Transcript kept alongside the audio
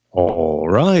All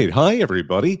right. Hi,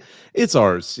 everybody. It's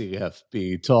our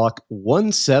CFB Talk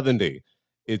 170.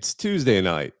 It's Tuesday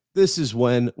night. This is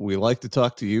when we like to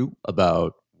talk to you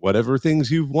about whatever things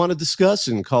you want to discuss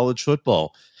in college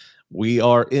football. We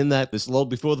are in this lull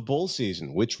before the bowl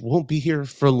season, which won't be here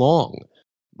for long.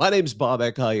 My name is Bob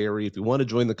Ekayeri. If you want to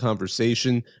join the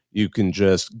conversation, you can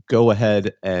just go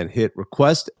ahead and hit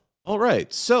request. All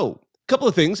right. So, a couple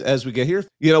of things as we get here.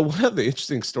 One of the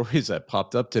interesting stories that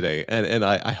popped up today, and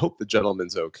I hope the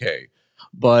gentleman's okay,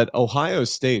 but Ohio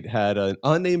State had an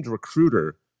unnamed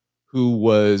recruiter who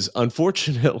was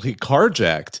unfortunately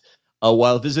carjacked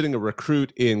while visiting a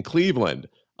recruit in Cleveland.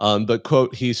 But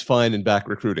quote, he's fine and back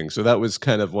recruiting. So that was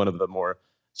kind of one of the more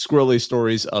squirrely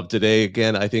stories of today.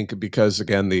 Again, I think because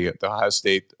again the Ohio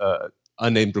State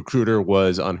unnamed recruiter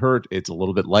was unhurt, it's a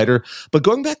little bit lighter. But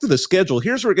going back to the schedule,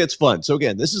 here's where it gets fun. So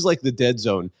again, this is like the dead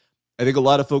zone. I think a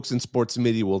lot of folks in sports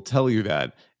media will tell you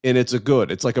that, and it's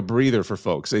like a breather for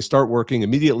folks. They start working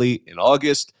immediately in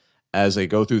August as they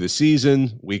go through the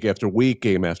season, week after week,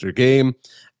 game after game.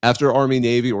 After Army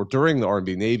Navy or during the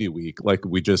Army Navy week, like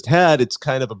we just had, it's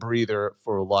kind of a breather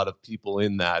for a lot of people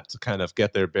in that to kind of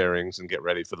get their bearings and get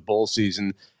ready for the bowl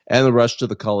season and the rush to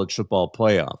the college football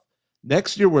playoff.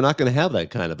 Next year, we're not going to have that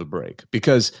kind of a break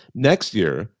because next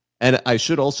year, and I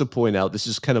should also point out, this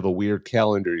is kind of a weird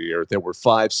calendar year. There were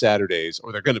 5 Saturdays,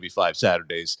 or there are going to be 5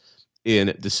 Saturdays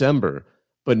in December.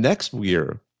 But next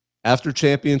year, after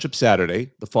Championship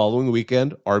Saturday, the following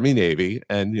weekend, Army Navy,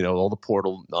 and all the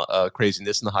portal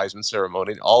craziness and the Heisman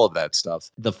ceremony, and all of that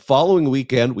stuff. The following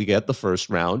weekend, we get the first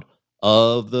round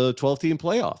of the 12-team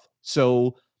playoff.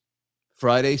 So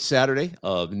Friday, Saturday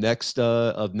of next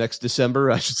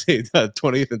December, I should say the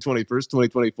 20th and 21st,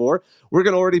 2024, we're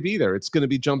going to already be there. It's going to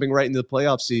be jumping right into the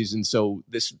playoff season. So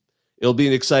it'll be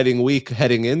an exciting week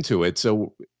heading into it.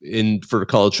 So for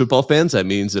college football fans, that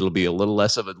means it'll be a little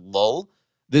less of a lull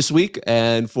this week,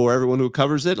 and for everyone who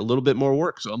covers it, a little bit more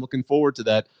work. So I'm looking forward to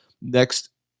that next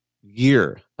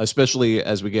year, especially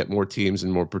as we get more teams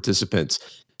and more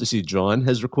participants. To see John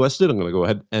has requested, I'm going to go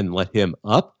ahead and let him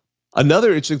up. Another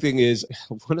interesting thing is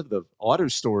one of the odder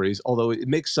stories, although it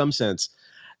makes some sense.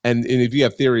 And if you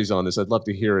have theories on this, I'd love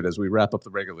to hear it as we wrap up the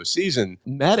regular season.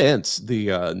 Matt Entz,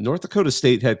 the North Dakota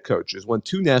State head coach, has won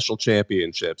 2 national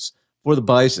championships for the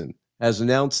Bison. Has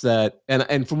announced that,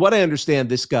 and from what I understand,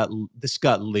 this got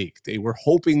leaked. They were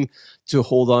hoping to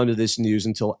hold on to this news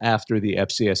until after the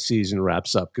FCS season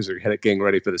wraps up because they're getting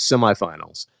ready for the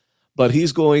semifinals. But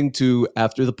he's going to,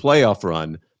 after the playoff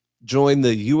run, join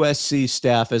the USC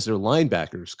staff as their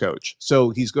linebackers coach. So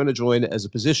he's going to join as a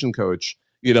position coach,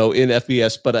 in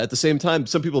FBS. But at the same time,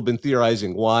 some people have been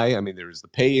theorizing why. I mean, there's the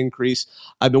pay increase.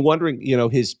 I've been wondering,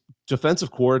 his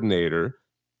defensive coordinator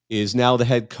is now the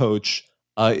head coach.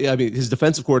 His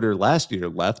defensive coordinator last year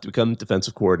left to become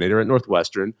defensive coordinator at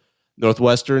Northwestern.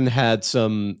 Northwestern had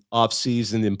some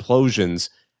off-season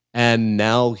implosions, and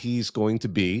now he's going to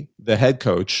be the head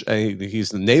coach.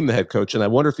 He's named the head coach, and I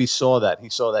wonder if he saw that. He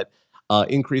saw that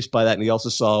increased by that, and he also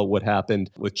saw what happened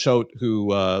with Choate,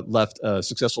 who left a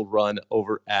successful run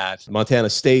over at Montana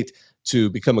State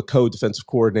to become a co-defensive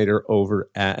coordinator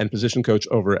and position coach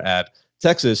over at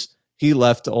Texas. He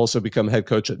left to also become head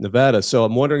coach at Nevada. So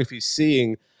I'm wondering if he's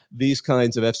seeing these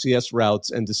kinds of FCS routes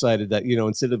and decided that,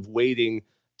 instead of waiting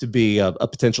to be a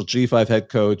potential G5 head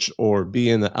coach or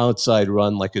be in the outside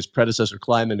run like his predecessor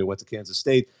Kleiman, who went to Kansas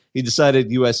State, he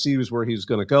decided USC was where he was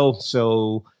going to go.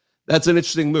 So that's an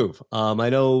interesting move.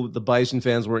 I know the Bison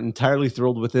fans weren't entirely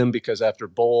thrilled with him because after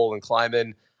Bowl and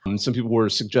Kleiman, some people were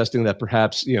suggesting that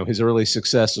perhaps his early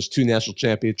success, those 2 national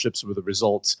championships, were the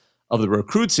results of the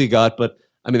recruits he got. But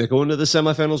I mean, they're going to the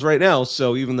semifinals right now,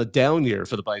 so even the down year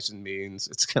for the Bison means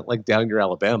it's kind of like down year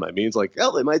Alabama. It means like,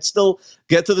 they might still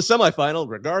get to the semifinal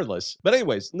regardless. But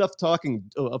anyways, enough talking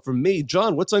from me.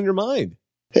 John, what's on your mind?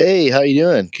 Hey, how you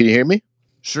doing? Can you hear me?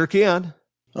 Sure can.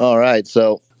 All right.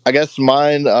 So I guess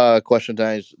mine question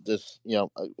tonight is just a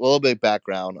little bit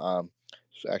background.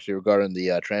 Actually regarding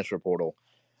the transfer portal.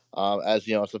 As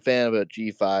you know, as a fan of a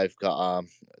G5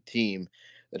 team,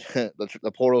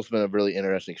 the portal's been a really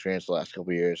interesting experience the last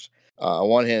couple of years. On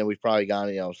one hand, we've probably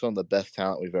gotten some of the best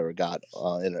talent we've ever got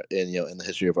in the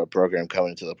history of our program coming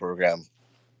into the program.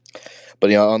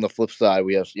 But on the flip side,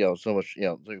 we have so much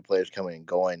so many players coming and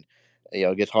going.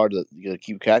 It gets hard to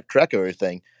keep track of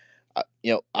everything.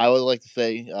 I would like to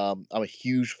say I'm a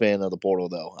huge fan of the portal,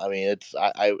 though. I mean,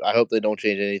 I hope they don't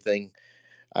change anything.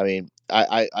 I mean,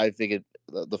 I think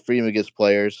the freedom it gives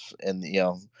players, and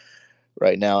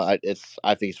right now I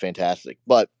think it's fantastic.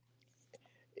 But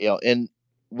in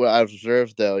what I've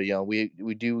observed, though,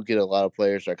 we do get a lot of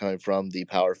players that are coming from the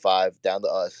Power Five down to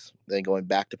us, then going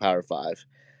back to Power Five.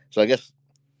 So I guess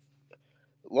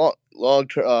long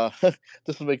term.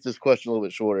 This will make this question a little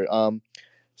bit shorter.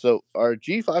 So are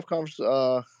G5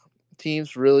 conference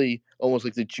teams really almost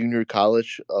like the junior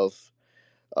college of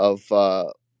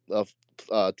uh, of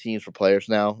teams for players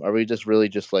now? Are we just really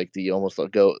just like the almost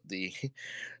like go the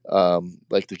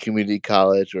like the community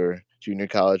college or junior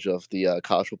college of the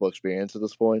college football experience at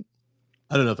this point?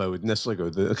 I don't know if I would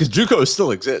necessarily go because JUCOs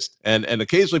still exist, and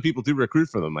occasionally people do recruit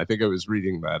for them. I think I was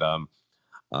reading that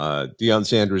Deion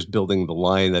Sanders building the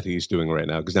line that he's doing right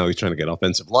now because now he's trying to get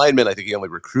offensive linemen. I think he only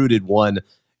recruited one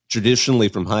traditionally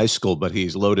from high school, but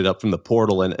he's loaded up from the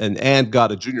portal and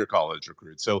got a junior college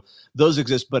recruit. So those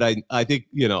exist, but I think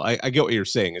I get what you're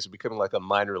saying. It's becoming like a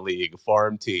minor league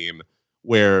farm team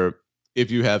where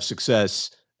if you have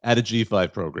success at a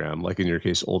G5 program, like in your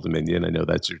case, Old Dominion, I know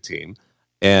that's your team,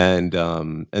 and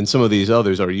some of these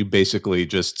others, are you basically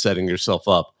just setting yourself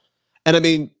up? And I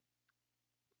mean,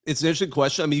 it's an interesting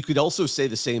question. I mean, you could also say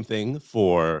the same thing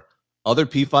for other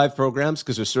P5 programs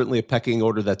because there's certainly a pecking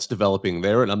order that's developing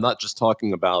there, and I'm not just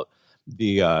talking about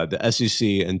the SEC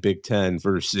and Big Ten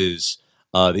versus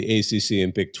the ACC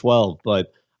and Big 12,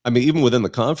 but I mean even within the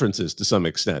conferences to some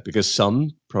extent because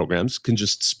some programs can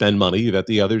just spend money that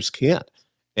the others can't,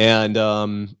 and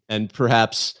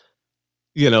perhaps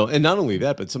and not only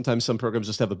that, but sometimes some programs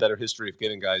just have a better history of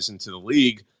getting guys into the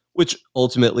league, which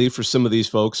ultimately for some of these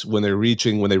folks, when they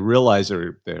realize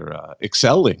they're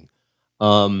excelling,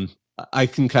 um, I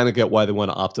can kind of get why they want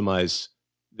to optimize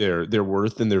their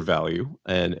worth and their value,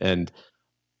 and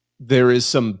there is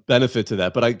some benefit to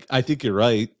that. But I think you're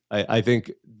right. I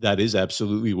think that is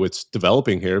absolutely what's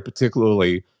developing here,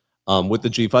 particularly with the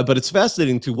G5. But it's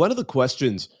fascinating too. One of the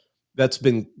questions that's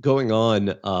been going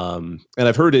on, and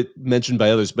I've heard it mentioned by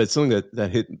others, but it's something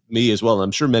that hit me as well, and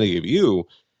I'm sure many of you,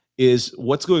 is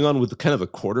what's going on with the kind of the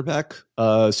quarterback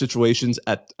situations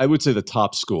at, I would say, the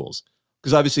top schools.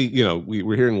 Because obviously,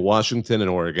 we're hearing Washington and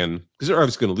Oregon, because they're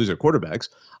obviously going to lose their quarterbacks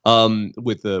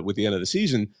with the end of the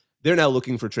season. They're now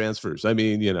looking for transfers. I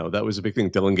mean, that was a big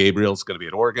thing. Dylan Gabriel's going to be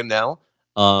at Oregon now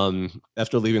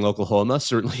after leaving Oklahoma.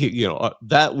 Certainly,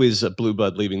 that was a blue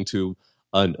blood leaving to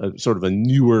a sort of a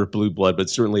newer blue blood, but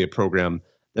certainly a program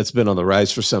that's been on the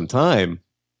rise for some time.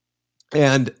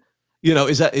 And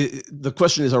is that the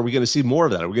question is, are we going to see more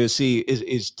of that? Are we going to see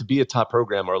is to be a top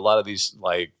program, or a lot of these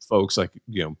like folks like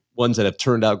ones that have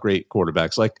turned out great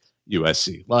quarterbacks like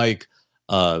USC, like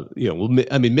I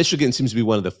mean, Michigan seems to be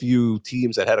one of the few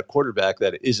teams that had a quarterback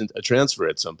that isn't a transfer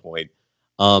at some point.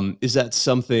 Is that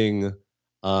something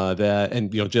that, and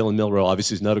Jalen Milroe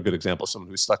obviously is not a good example of someone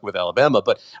who's stuck with Alabama,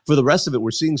 but for the rest of it,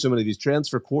 we're seeing so many of these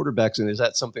transfer quarterbacks, and is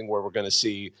that something where we're going to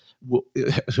see?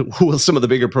 Will some of the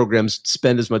bigger programs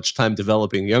spend as much time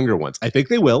developing younger ones? I think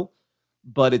they will,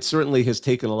 but it certainly has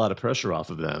taken a lot of pressure off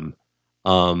of them.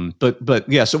 But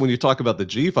yeah, so when you talk about the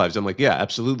G5s, I'm like, yeah,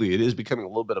 absolutely, it is becoming a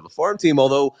little bit of a farm team.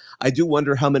 Although I do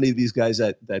wonder how many of these guys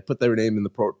that put their name in the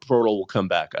portal will come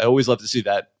back. I always love to see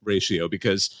that ratio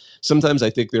because sometimes I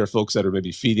think there are folks that are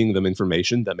maybe feeding them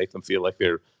information that make them feel like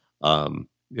they're,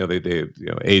 they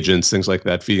agents, things like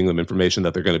that, feeding them information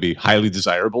that they're going to be highly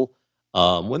desirable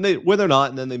when they're not,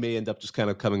 and then they may end up just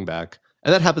kind of coming back,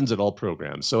 and that happens at all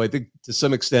programs. So I think to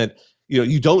some extent,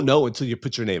 you don't know until you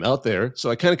put your name out there. So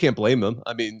I kind of can't blame them.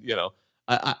 I mean,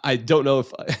 I don't know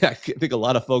if I think a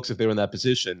lot of folks, if they were in that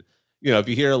position, if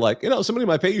you hear like, somebody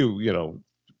might pay you,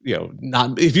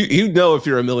 not if if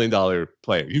you're $1 million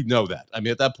player, that. I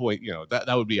mean, at that point,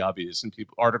 that would be obvious, and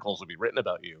articles would be written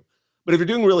about you. But if you're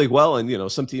doing really well,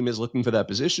 and some team is looking for that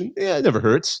position, yeah, it never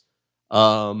hurts.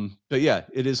 But yeah,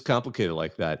 it is complicated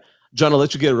like that. John, I'll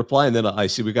let you get a reply, and then I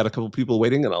see we got a couple people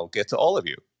waiting, and I'll get to all of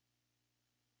you.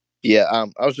 Yeah,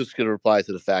 I was just going to reply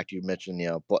to the fact you mentioned,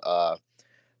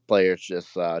 players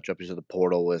just jumping into the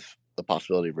portal with the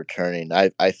possibility of returning.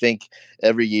 I think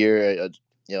every year,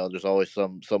 there's always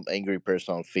some angry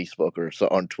person on Facebook or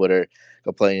on Twitter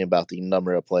complaining about the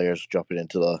number of players jumping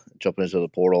into the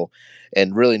portal,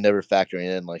 and really never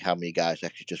factoring in like how many guys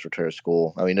actually just return to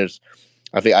school. I mean,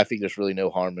 I think there's really no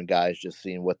harm in guys just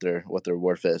seeing what their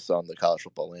worth is on the college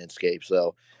football landscape.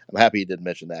 So I'm happy you did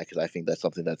mention that because I think that's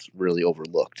something that's really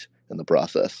overlooked in the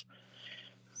process.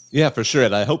 Yeah, for sure.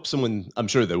 And I'm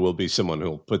sure there will be someone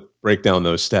who'll break down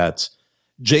those stats.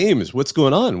 James, what's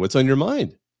going on? What's on your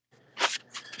mind?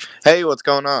 Hey, what's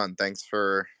going on? Thanks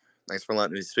for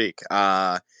letting me speak.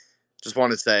 Just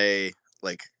want to say,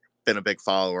 like, been a big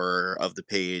follower of the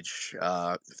page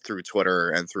through Twitter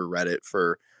and through Reddit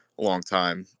for a long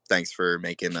time. Thanks for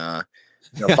making Yeah,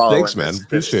 thanks, following man. this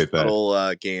Appreciate that.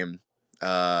 little game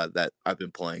that I've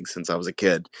been playing since I was a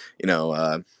kid.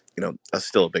 That's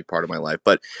still a big part of my life.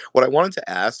 But what I wanted to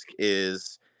ask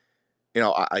is,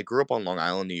 I grew up on Long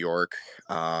Island, New York.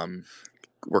 Um,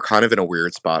 we're kind of in a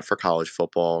weird spot for college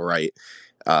football, right?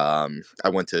 I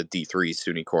went to D3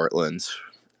 SUNY Cortland.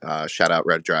 Shout out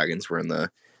Red Dragons. We're in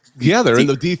the Yeah, they're in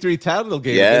D. the D3 title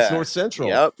game against Yeah. North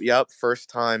Central. Yep. First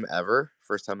time ever.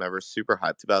 First time ever. Super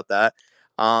hyped about that.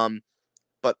 Um,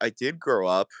 but I did grow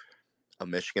up a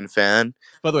Michigan fan.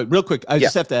 By the way, real quick, I Yeah.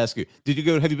 just have to ask you: have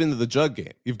you been to the Jug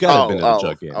game? You've got to have been to the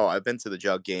Jug game. I've been to the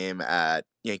Jug game at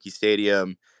Yankee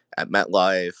Stadium, at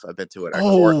MetLife. I've been to it at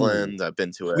Oh. Cortland. I've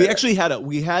been to it. We actually had a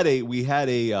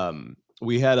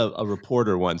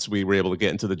reporter once. We were able to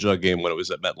get into the Jug game when it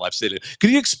was at MetLife Stadium. Could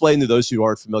you explain to those who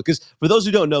aren't familiar? Because for those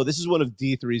who don't know, this is one of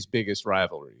D3's biggest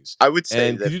rivalries. I would say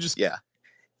And that. could you just Yeah.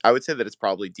 I would say that it's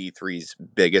probably D3's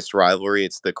biggest rivalry.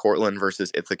 It's the Cortland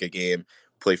versus Ithaca game.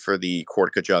 Play for the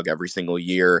Cortica Jug every single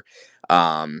year.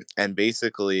 And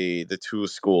basically, the two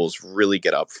schools really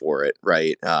get up for it,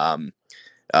 right? The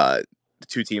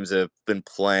two teams have been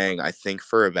playing, I think,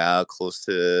 for about close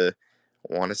to,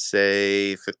 I want to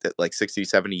say, 50, like 60,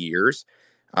 70 years.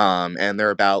 And they're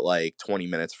about like 20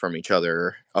 minutes from each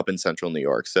other up in central New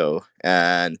York. So,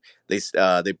 and they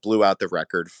blew out the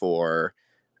record for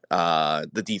the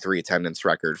D3 attendance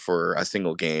record for a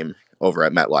single game over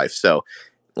at MetLife. So,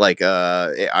 like,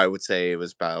 I would say it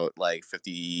was about like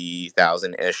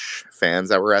 50,000 ish fans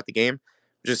that were at the game,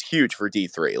 which is huge for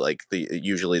D3. Like,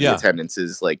 usually the attendance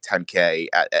is like 10K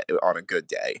on a good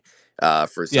day.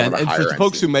 For some of the higher for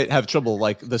folks who might have trouble,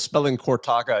 like the spelling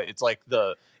Cortaca,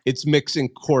 it's mixing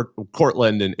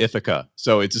Cortland and Ithaca.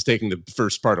 So it's just taking the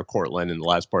first part of Cortland and the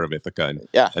last part of Ithaca.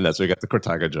 And that's where you got the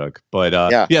Cortaca Jug. But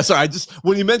sorry,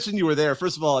 when you mentioned you were there,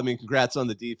 first of all, I mean, congrats on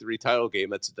the D3 title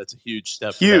game. That's a huge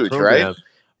step. Huge, right?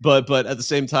 But at the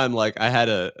same time, like I had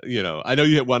I know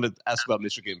you wanted to ask about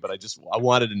Michigan, but I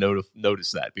wanted to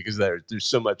notice that because there's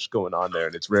so much going on there,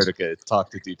 and it's rare to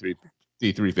talk to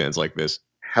D3 fans like this.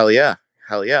 Hell yeah.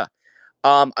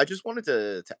 I just wanted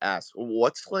to ask,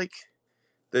 what's like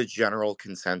the general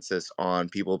consensus on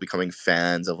people becoming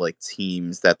fans of like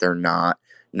teams that they're not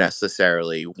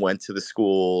necessarily went to the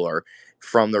school or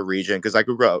from the region? Because I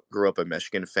grew up a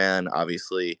Michigan fan,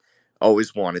 obviously.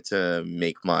 Always wanted to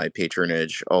make my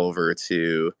patronage over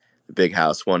to the Big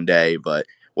House one day, but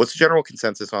what's the general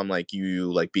consensus on like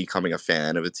you like becoming a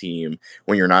fan of a team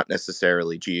when you're not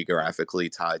necessarily geographically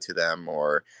tied to them,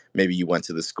 or maybe you went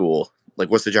to the school?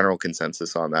 Like, what's the general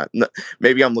consensus on that?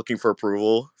 Maybe I'm looking for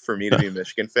approval for me to be a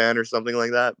Michigan fan or something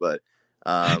like that, but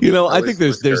I think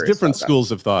there's different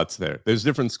schools of thoughts there. There's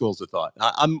different schools of thought.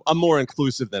 I'm more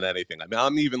inclusive than anything. I mean,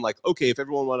 I'm even like, okay, if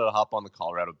everyone wanted to hop on the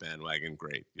Colorado bandwagon,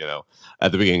 great.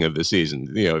 At the beginning of the season,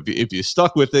 if you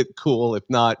stuck with it, cool. If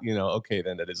not, okay,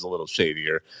 then it is a little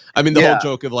shadier. I mean, the whole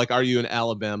joke of like, are you an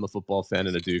Alabama football fan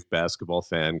and a Duke basketball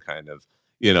fan, kind of,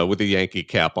 with the Yankee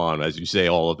cap on, as you say,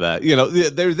 all of that.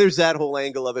 There's that whole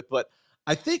angle of it, but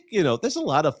I think, there's a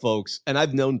lot of folks, and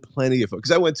I've known plenty of folks,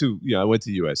 because I went to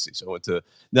USC, so I went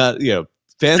to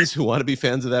fans who want to be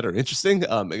fans of that are interesting.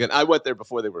 Again, I went there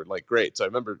before they were like great, so I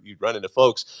remember you'd run into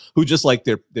folks who just like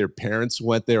their parents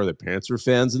went there, or their parents were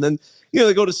fans, and then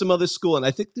they go to some other school, and I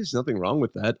think there's nothing wrong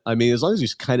with that. I mean, as long as you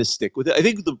kind of stick with it, I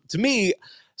think to me,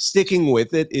 sticking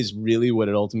with it is really what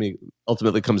it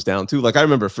ultimately comes down to. Like I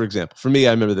remember, for example, for me,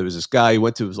 I remember there was this guy who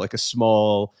went to, it was like a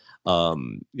small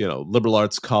liberal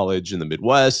arts college in the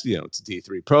Midwest. It's a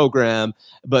D3 program,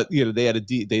 but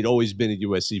they'd always been a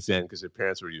USC fan because their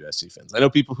parents were USC fans. I know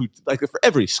people who like it for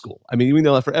every school. I mean, we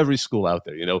know that for every school out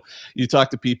there. You talk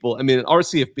to people. I mean, in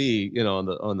RCFB,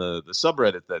 on the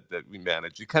subreddit that we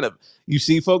manage, you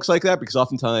see folks like that, because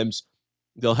oftentimes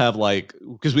they'll have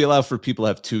because we allow for people to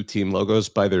have two team logos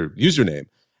by their username.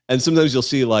 And sometimes you'll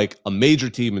see like a major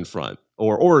team in front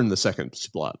or in the second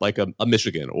slot, like a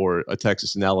Michigan or a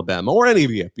Texas and Alabama or any of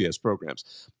the FBS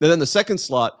programs. And then the second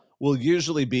slot will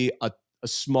usually be a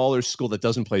smaller school that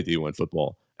doesn't play D1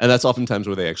 football. And that's oftentimes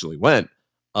where they actually went.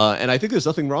 And I think there's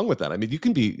nothing wrong with that. I mean, you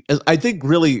can be, I think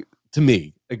really, to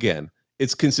me, again,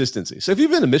 it's consistency. So if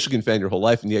you've been a Michigan fan your whole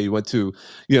life, and you went to,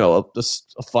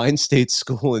 a fine state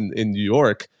school in New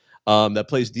York that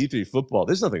plays D3 football,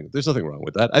 there's nothing wrong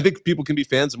with that. I think people can be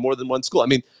fans of more than one school. I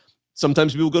mean,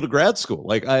 sometimes people go to grad school.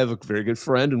 Like I have a very good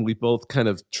friend, and we both kind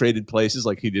of traded places.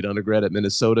 Like he did undergrad at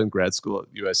Minnesota and grad school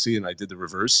at USC, and I did the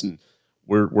reverse. And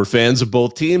we're fans of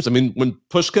both teams. I mean, when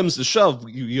push comes to shove,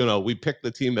 we pick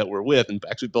the team that we're with. And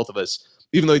actually, both of us,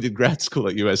 even though he did grad school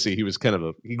at USC,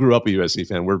 he grew up a USC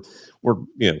fan. We're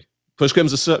push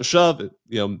comes to shove,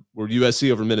 we're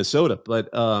USC over Minnesota. But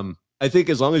I think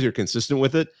as long as you're consistent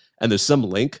with it and there's some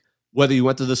link, whether you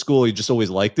went to the school or you just always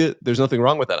liked it, there's nothing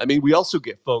wrong with that. I mean, we also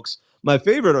get folks, my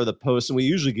favorite are the posts, and we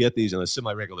usually get these on a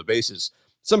semi-regular basis,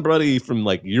 somebody from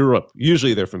like Europe,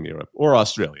 usually they're from Europe or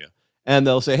Australia, and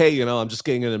they'll say, hey, I'm just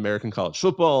getting into American college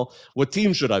football. What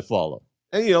team should I follow?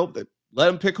 And, let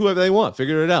them pick whoever they want.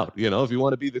 Figure it out. If you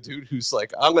want to be the dude who's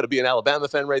like, I'm going to be an Alabama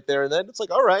fan right there and then, it's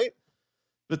like, all right.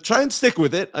 But try and stick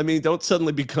with it. I mean, don't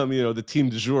suddenly become, the team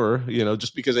du jour,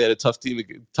 just because they had a tough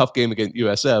game against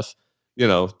USF.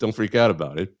 Don't freak out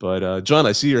about it. But John,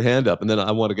 I see your hand up, and then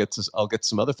I'll get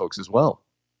some other folks as well.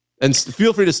 And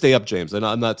feel free to stay up, James. And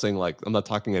I'm not saying I'm not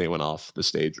talking anyone off the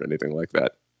stage or anything like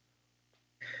that.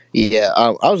 Yeah,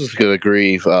 I was just going to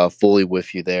agree fully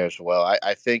with you there as well.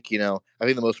 I think the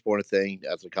most important thing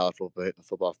as a college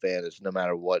football fan is no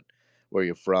matter where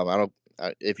you're from.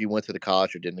 If you went to the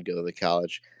college or didn't go to the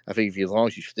college, I think as long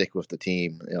as you stick with the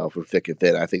team, for thick and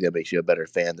thin, I think that makes you a better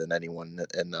fan than anyone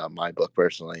in my book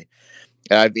personally.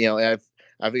 And I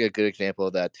think a good example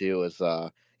of that too is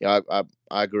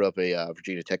I grew up a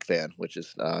Virginia Tech fan, which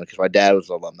is because my dad was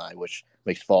an alumni, which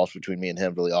makes falls between me and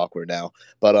him really awkward now.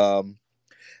 But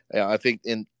I think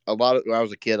when I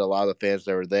was a kid, a lot of the fans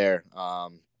that were there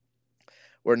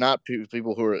were not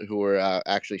people who were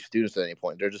actually students at any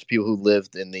point. They're just people who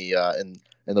lived in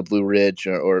the Blue Ridge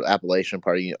or Appalachian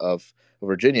part of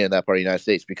Virginia, in that part of the United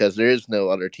States, because there is no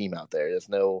other team out there. There's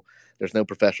no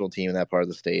professional team in that part of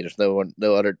the state. There's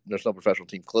no professional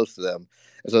team close to them,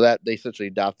 and so that they essentially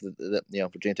adopted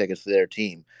Virginia Tech as their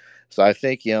team. So I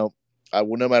think no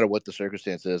matter what the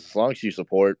circumstance is, as long as you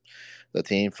support the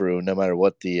team through, no matter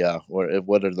what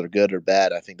whether they're good or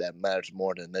bad, I think that matters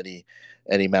more than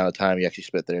any amount of time you actually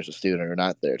spent there as a student or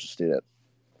not there as a student.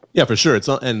 Yeah, for sure. It's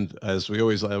not, and as I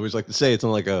always like to say, it's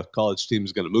not like a college team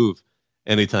is going to move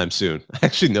anytime soon. I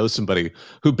actually know somebody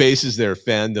who bases their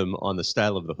fandom on the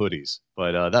style of the hoodies,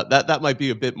 but that might be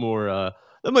a bit more.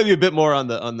 That might be a bit more on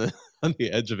the on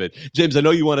the edge of it. James, I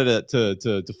know you wanted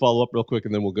to follow up real quick,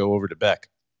 and then we'll go over to Beck.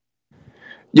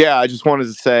 Yeah, I just wanted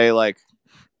to say,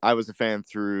 I was a fan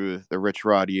through the Rich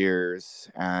Rod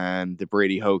years and the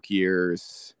Brady Hoke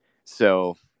years,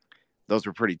 so those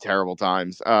were pretty terrible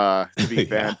times to be a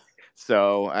fan.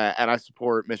 So, and I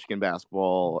support Michigan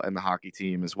basketball and the hockey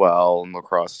team as well, and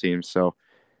lacrosse team. So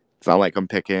it's not like I'm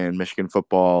picking Michigan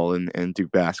football and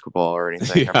Duke basketball or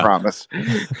anything. I promise.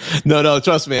 No,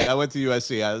 trust me. I went to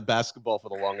USC. Basketball for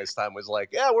the longest time was like,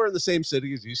 yeah, we're in the same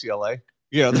city as UCLA.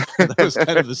 That was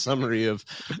kind of the summary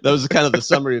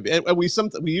of. And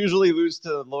we usually lose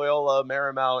to Loyola,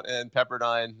 Marymount, and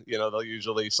Pepperdine. They'll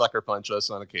usually sucker punch us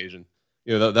on occasion.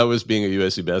 That was being a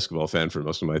USC basketball fan for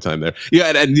most of my time there.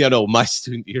 Yeah, and my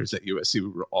student years at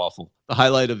USC were awful. The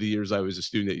highlight of the years I was a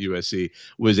student at USC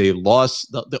was a loss.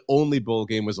 The only bowl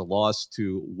game was a loss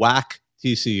to WAC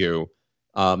TCU,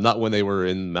 not when they were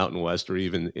in Mountain West or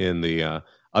even in the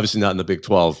obviously not in the Big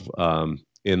 12,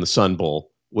 in the Sun Bowl.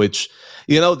 Which,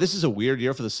 this is a weird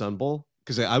year for the Sun Bowl,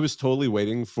 because I was totally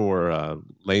waiting for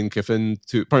Lane Kiffin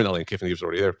probably not Lane Kiffin, he was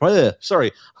already there.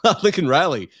 Lincoln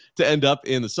Riley to end up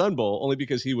in the Sun Bowl, only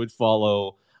because he would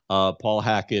follow Paul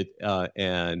Hackett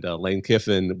and Lane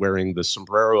Kiffin wearing the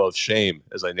sombrero of shame,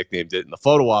 as I nicknamed it, in the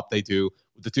photo op they do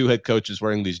with the two head coaches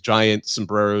wearing these giant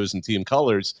sombreros and team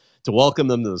colors to welcome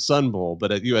them to the Sun Bowl.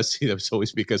 But at USC, that was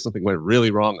always because something went really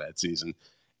wrong that season.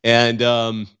 And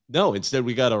no, instead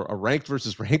we got a ranked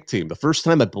versus ranked team. The first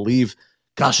time, I believe,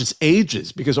 it's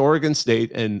ages, because Oregon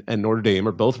State and Notre Dame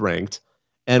are both ranked.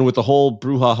 And with the whole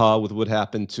brouhaha with what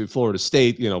happened to Florida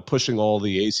State, pushing all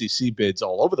the ACC bids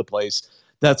all over the place,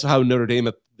 that's how Notre Dame,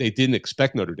 they didn't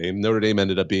expect Notre Dame. Notre Dame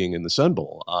ended up being in the Sun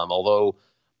Bowl. Although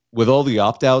with all the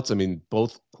opt-outs, I mean,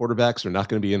 both quarterbacks are not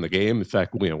going to be in the game. In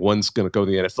fact, one's going to go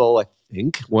to the NFL, I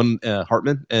think, one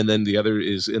Hartman, and then the other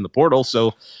is in the portal.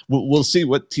 So we'll see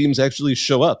what teams actually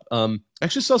show up. I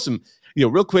actually saw some,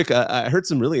 real quick, I heard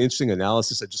some really interesting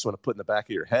analysis I just want to put in the back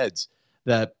of your heads,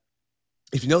 that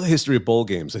if you know the history of bowl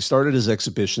games, they started as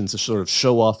exhibitions to sort of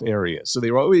show off areas. So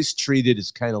they were always treated as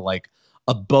kind of like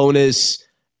a bonus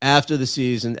after the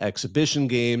season, exhibition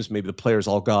games. Maybe the players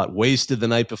all got wasted the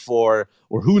night before,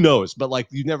 or who knows, but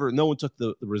no one took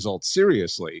the results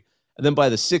seriously. And then by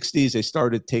the 60s, they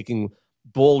started taking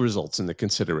bowl results into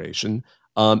consideration.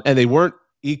 And they weren't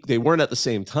at the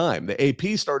same time. The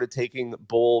AP started taking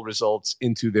bowl results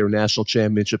into their national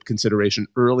championship consideration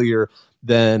earlier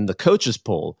than the coaches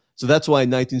poll. So that's why in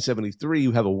 1973,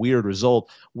 you have a weird result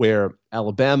where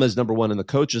Alabama is number one in the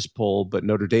coaches poll, but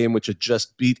Notre Dame, which had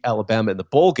just beat Alabama in the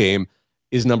bowl game,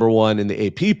 is number one in the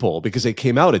AP poll, because they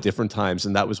came out at different times,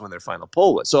 and that was when their final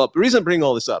poll was. So the reason I'm bringing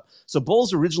all this up, so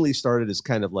bowls originally started as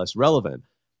kind of less relevant.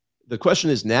 The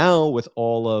question is now, with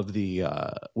all of the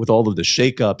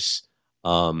shakeups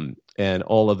And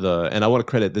all of and I want to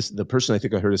credit this. The person I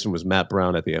think I heard this from was Matt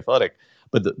Brown at The Athletic.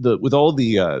 But with all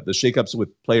the shakeups with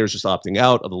players just opting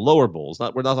out of the lower bowls,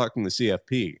 we're not talking the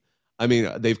CFP. I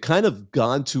mean, they've kind of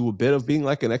gone to a bit of being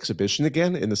like an exhibition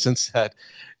again, in the sense that,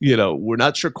 we're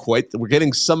not sure quite. We're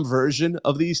getting some version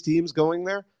of these teams going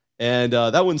there, and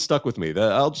that one stuck with me.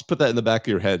 I'll just put that in the back of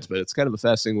your heads. But it's kind of a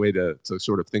fascinating way to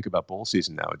sort of think about bowl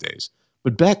season nowadays.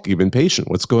 But Beck, you've been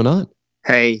patient. What's going on?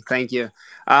 Hey, thank you.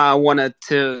 I wanted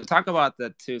to talk about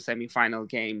the two semifinal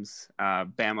games,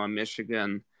 Bama,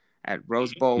 Michigan at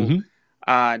Rose Bowl.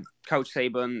 Mm-hmm. Coach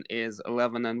Saban is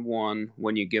 11-1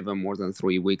 when you give him more than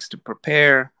 3 weeks to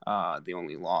prepare. The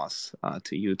only loss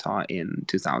to Utah in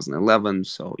 2011,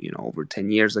 so over 10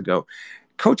 years ago.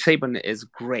 Coach Saban is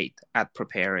great at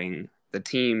preparing the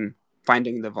team,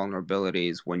 finding the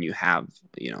vulnerabilities when you have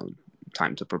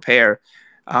time to prepare.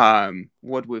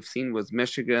 What we've seen with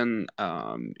Michigan,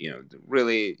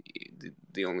 really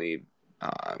the only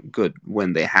good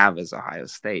win they have is Ohio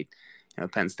State.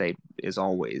 Penn State is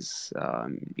always,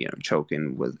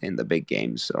 choking in the big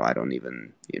games. So I don't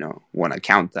even, want to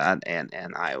count that.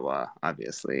 And Iowa,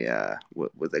 obviously,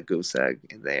 with a goose egg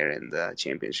there in the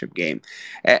championship game.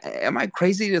 Am I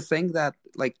crazy to think that,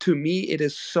 to me, it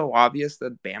is so obvious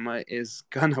that Bama is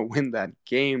going to win that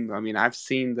game? I mean, I've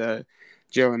seen the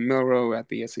Jalen Milroe at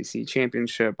the SEC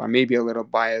championship. I may be a little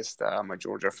biased. I'm a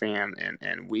Georgia fan,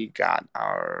 and we got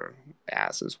our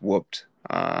asses whooped.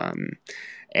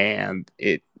 And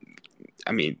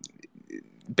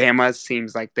Bama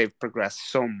seems like they've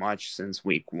progressed so much since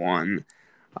week 1.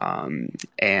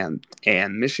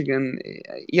 And Michigan,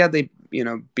 they,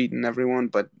 beaten everyone,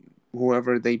 but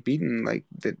whoever they beaten,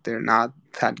 they're not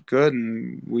that good,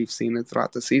 and we've seen it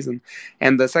throughout the season.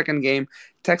 And the second game,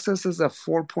 Texas is a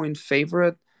 4-point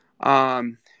favorite.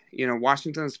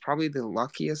 Washington is probably the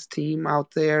luckiest team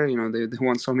out there. They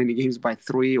won so many games by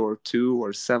 3 or 2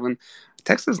 or 7.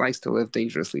 Texas likes to live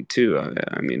dangerously too.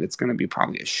 It's going to be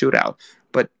probably a shootout,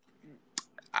 but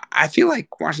I feel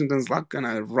like Washington's not going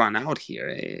to run out here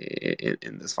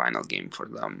in this final game for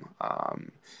them.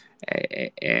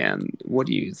 And what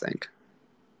do you think?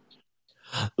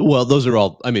 Well, those are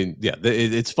all,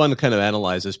 it's fun to kind of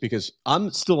analyze this, because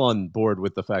I'm still on board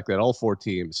with the fact that all 4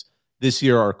 teams this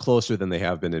year are closer than they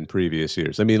have been in previous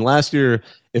years. Last year,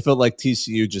 it felt like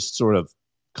TCU just sort of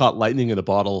caught lightning in a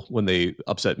bottle when they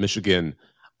upset Michigan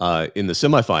in the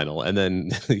semifinal. And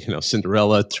then,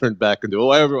 Cinderella turned back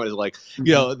into, everybody's like,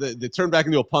 they turned back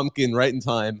into a pumpkin right in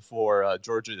time for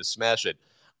Georgia to smash it.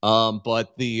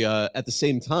 But at the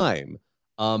same time,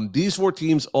 these 4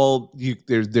 teams,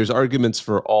 there's arguments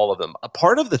for all of them. A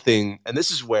part of the thing, and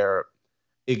this is where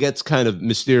it gets kind of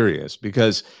mysterious,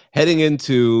 because heading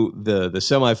into the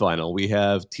semifinal, we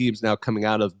have teams now coming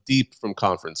out of deep from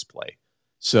conference play.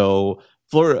 So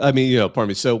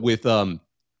so with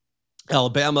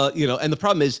Alabama, and the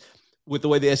problem is with the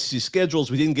way the SEC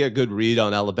schedules, we didn't get a good read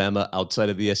on Alabama outside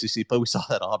of the SEC, but we saw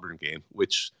that Auburn game,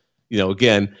 which,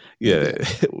 again, a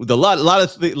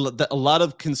lot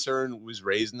of concern was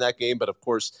raised in that game. But of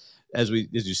course, as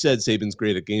you said, Saban's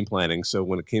great at game planning. So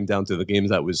when it came down to the games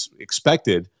that was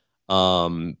expected,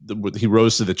 he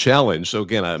rose to the challenge. So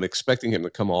again, I'm expecting him to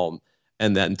come on,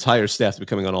 and that entire staff to be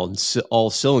coming on all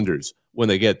cylinders when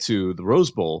they get to the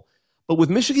Rose Bowl. But with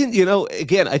Michigan,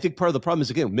 again, I think part of the problem is,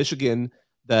 again, Michigan,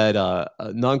 that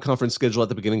non-conference schedule at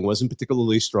the beginning wasn't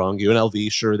particularly strong.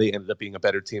 UNLV, sure, they ended up being a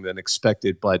better team than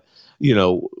expected. But,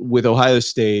 with Ohio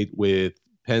State, with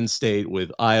Penn State,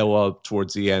 with Iowa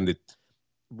towards the end,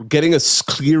 getting a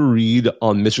clear read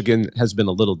on Michigan has been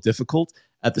a little difficult.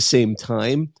 At the same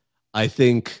time, I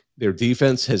think their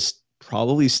defense has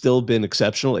probably still been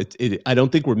exceptional. I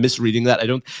don't think we're misreading that.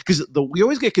 Because we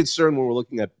always get concerned when we're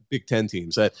looking at Big Ten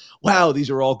teams that, wow, these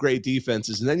are all great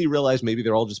defenses. And then you realize maybe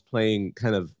they're all just playing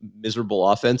kind of miserable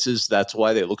offenses. That's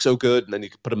why they look so good. And then you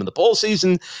can put them in the bowl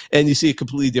season and you see a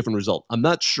completely different result. I'm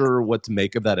not sure what to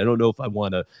make of that. I don't know if I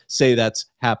want to say that's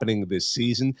happening this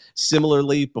season.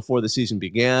 Similarly, before the season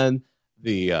began,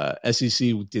 the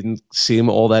SEC didn't seem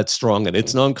all that strong in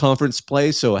its non-conference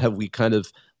play. So have we kind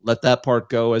of let that part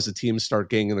go as the teams start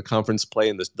getting in the conference play,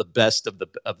 and the best of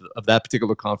that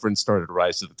particular conference started to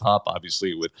rise to the top,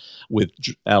 obviously with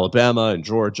Alabama and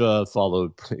Georgia,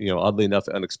 followed, oddly enough,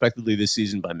 unexpectedly this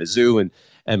season by Mizzou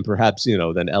and perhaps, then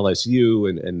LSU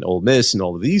and Ole Miss and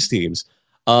all of these teams.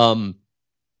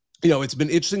 It's been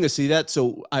interesting to see that.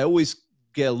 So I always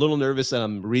get a little nervous that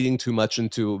I'm reading too much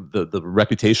into the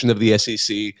reputation of the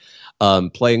SEC,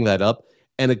 playing that up.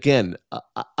 And again,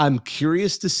 I'm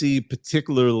curious to see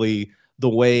particularly the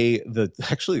way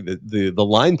the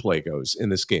line play goes in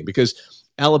this game, because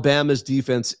Alabama's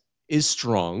defense is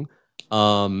strong.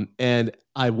 And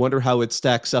I wonder how it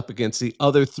stacks up against the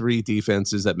other 3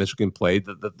 defenses that Michigan played,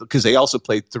 because they also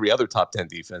played 3 other top 10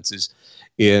 defenses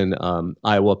in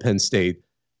Iowa, Penn State,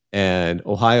 and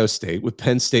Ohio State. With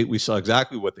Penn State, we saw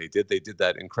exactly what they did. They did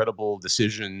that incredible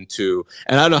decision to,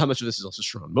 and I don't know how much of this is also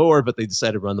Sherrone Moore, but they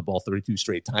decided to run the ball 32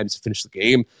 straight times to finish the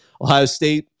game. Ohio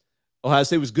State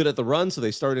was good at the run, so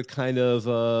they started kind of,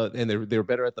 and they were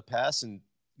better at the pass, and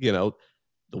the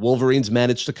Wolverines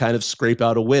managed to kind of scrape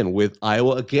out a win. With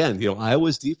Iowa. Again,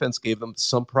 Iowa's defense gave them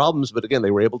some problems, but again,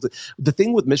 they were able to. The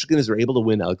thing with Michigan is they're able to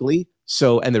win ugly.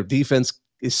 And their defense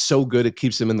is so good it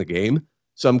keeps them in the game.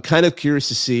 So I'm kind of curious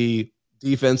to see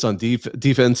defense on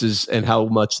defenses and how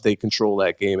much they control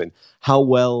that game and how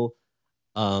well,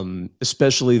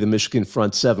 especially the Michigan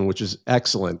front 7, which is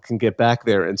excellent, can get back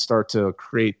there and start to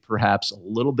create perhaps a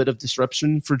little bit of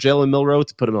disruption for Jalen Milroe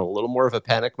to put him in a little more of a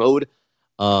panic mode.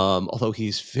 Although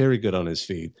he's very good on his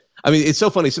feet. I mean, it's so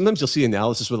funny. Sometimes you'll see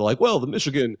analysis where they're like, well,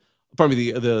 the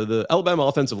Alabama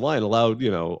offensive line allowed,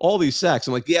 all these sacks.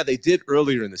 I'm like, yeah, they did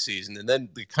earlier in the season. And then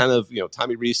they kind of,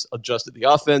 Tommy Rees adjusted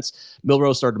the offense.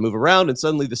 Milroe started to move around, and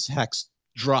suddenly the sacks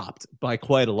dropped by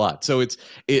quite a lot. So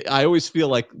I always feel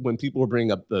like when people were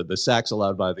bringing up the sacks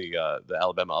allowed by the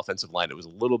Alabama offensive line, it was a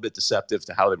little bit deceptive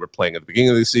to how they were playing at the beginning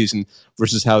of the season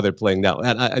versus how they're playing now.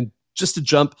 And just to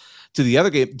jump to the other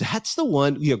game, that's the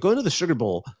one, going to the Sugar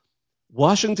Bowl,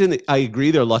 Washington, I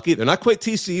agree, they're lucky. They're not quite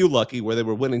TCU lucky, where they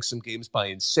were winning some games by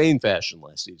insane fashion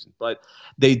last season, but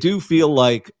they do feel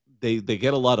like they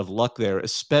get a lot of luck there,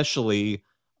 especially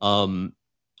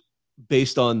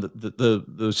based on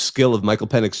the skill of Michael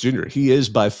Penix Jr. He is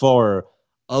by far,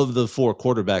 of the 4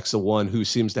 quarterbacks, the one who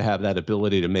seems to have that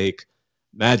ability to make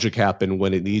magic happen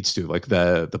when it needs to. Like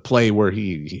the play where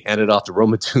he handed off to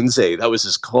Rome Odunze, that was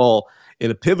his call in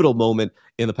a pivotal moment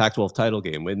in the Pac-12 title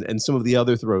game, and some of the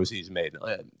other throws he's made.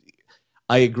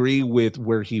 I agree with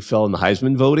where he fell in the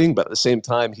Heisman voting, but at the same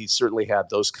time, he certainly had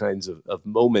those kinds of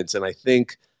moments. And I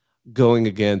think going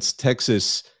against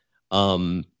Texas,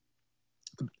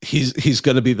 he's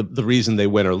going to be the reason they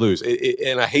win or lose.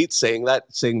 And I hate saying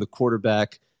the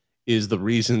quarterback is the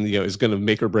reason, is going to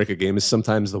make or break a game is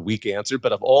sometimes the weak answer.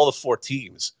 But of all the 4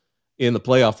 teams in the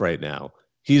playoff right now,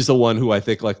 he's the one who I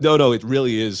think no, it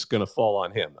really is going to fall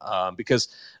on him, because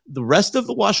the rest of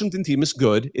the Washington team is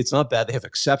good. It's not bad. They have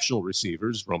exceptional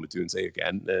receivers, Rome Odunze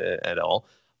again, and all.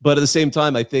 But at the same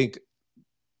time, I think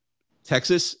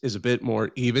Texas is a bit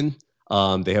more even.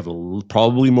 They have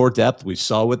probably more depth. We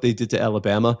saw what they did to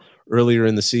Alabama earlier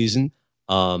in the season.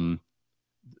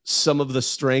 Some of the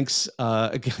strengths,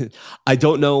 again, I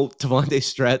don't know. T'Vondre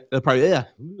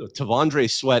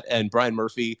Sweat and Brian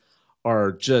Murphy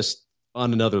are just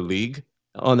on another league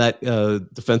on that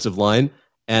defensive line,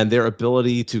 and their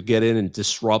ability to get in and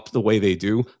disrupt the way they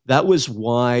do. That was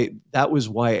why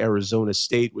Arizona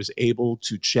State was able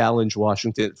to challenge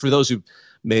Washington. For those who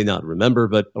may not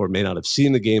remember, or may not have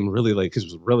seen the game really late, because it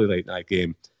was a really late night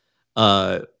game,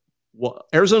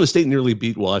 Arizona State nearly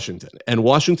beat Washington, and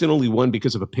Washington only won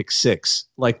because of a pick 6.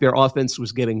 Like, their offense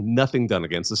was getting nothing done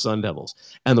against the Sun Devils.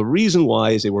 And the reason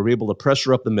why is they were able to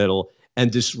pressure up the middle and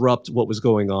disrupt what was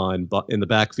going on in the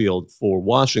backfield for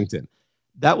Washington.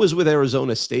 That was with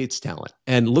Arizona State's talent.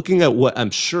 And looking at what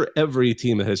I'm sure every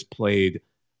team that has played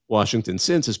Washington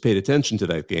since has paid attention to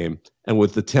that game. And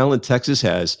with the talent Texas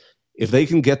has, if they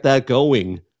can get that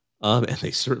going, and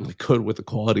they certainly could with the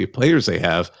quality of players they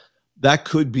have, that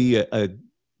could be a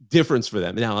difference for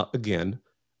them. Now, again,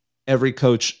 every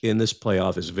coach in this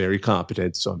playoff is very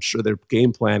competent, so I'm sure they're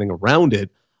game planning around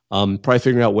it, probably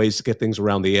figuring out ways to get things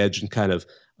around the edge and kind of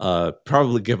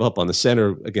probably give up on the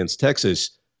center against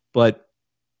Texas. But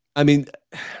I mean,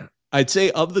 I'd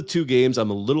say of the 2 games, I'm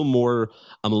a little more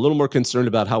concerned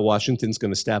about how Washington's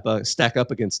going to stack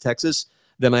up against Texas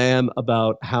than I am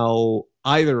about how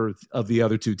either of the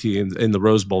other 2 teams in the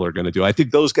Rose Bowl are going to do. I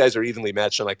think those guys are evenly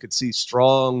matched, and I could see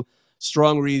strong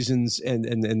reasons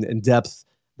and depth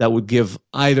that would give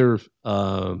either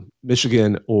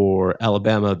Michigan or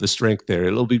Alabama the strength there.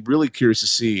 It'll be really curious to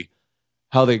see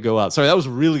how they go out. Sorry, that was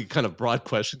a really kind of broad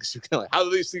question, because you're kind of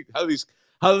like,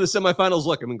 how do the semifinals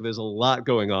look? I mean, there's a lot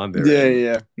going on there.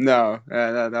 Yeah. No,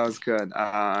 that was good.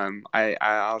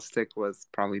 I'll stick with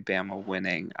probably Bama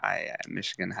winning.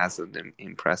 Michigan hasn't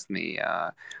impressed me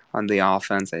on the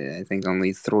offense. I think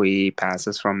only 3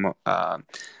 passes from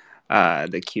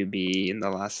the QB in the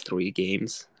last 3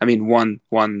 games. I mean,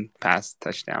 one pass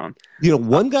touchdown.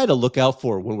 One guy to look out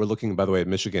for when we're looking, by the way, at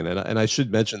Michigan, and I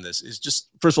should mention this, is just,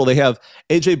 first of all, they have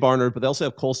A.J. Barnard, but they also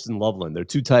have Colston Loveland. They're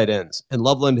 2 tight ends, and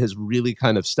Loveland has really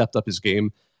kind of stepped up his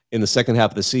game in the second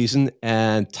half of the season,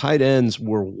 and tight ends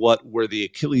were the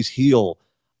Achilles heel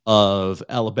of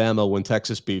Alabama when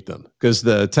Texas beat them, because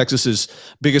the Texas's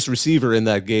biggest receiver in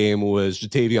that game was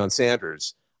Jatavion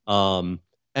Sanders.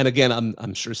 And again,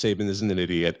 I'm sure Saban isn't an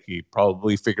idiot. He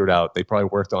probably figured out, they probably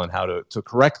worked on how to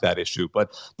correct that issue.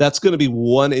 But that's going to be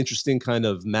one interesting kind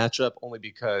of matchup, only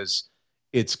because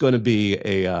it's going to be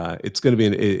it's going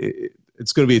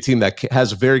to be a team that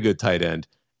has a very good tight end,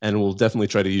 and will definitely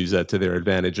try to use that to their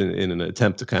advantage in an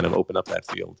attempt to kind of open up that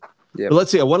field. Yep. But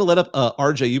let's see. I want to let up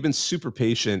RJ. You've been super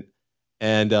patient,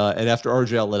 and after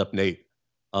RJ, I'll let up Nate.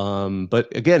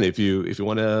 But again, if you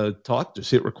want to talk,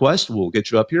 just hit request. We'll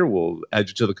get you up here. We'll add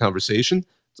you to the conversation.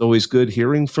 It's always good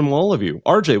hearing from all of you.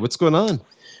 RJ, what's going on?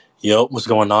 Yo, what's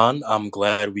going on? I'm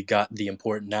glad we got the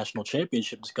important national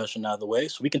championship discussion out of the way,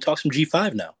 so we can talk some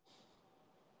G5 now.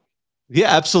 Yeah,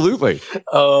 absolutely.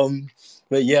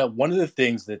 But yeah, one of the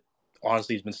things that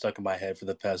honestly has been stuck in my head for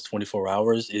the past 24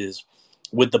 hours is,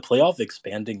 with the playoff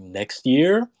expanding next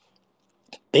year,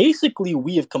 basically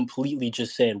we have completely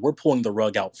just said we're pulling the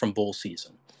rug out from bowl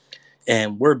season.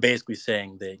 And we're basically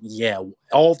saying that, yeah,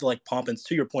 all the pomp and,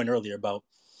 to your point earlier about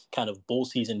kind of bowl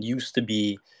season used to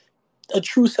be a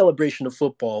true celebration of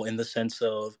football, in the sense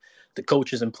of the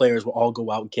coaches and players will all go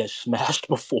out, get smashed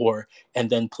before, and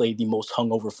then play the most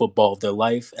hungover football of their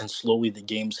life. And slowly the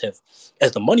games have,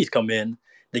 as the money's come in,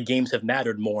 the games have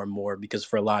mattered more and more, because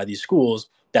for a lot of these schools,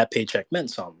 that paycheck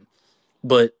meant something.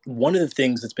 But one of the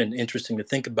things that's been interesting to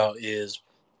think about is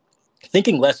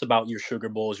thinking less about your Sugar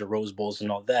Bowls, your Rose Bowls, and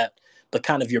all that, but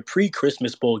kind of your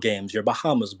pre-Christmas bowl games, your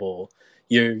Bahamas Bowl,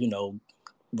 your,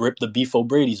 Rip the Beef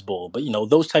O'Brady's Bowl. But,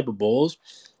 those type of bowls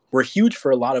were huge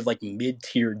for a lot of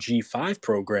mid-tier G5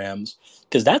 programs,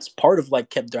 because that's part of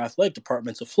kept their athletic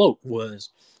departments afloat. Was,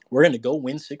 we're going to go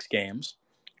win 6 games,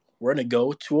 we're going to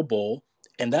go to a bowl,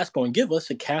 and that's going to give us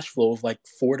a cash flow of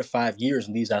 4 to 5 years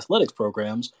in these athletics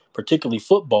programs, particularly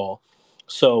football.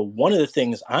 So one of the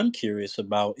things I'm curious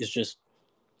about is just,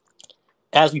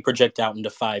 as we project out into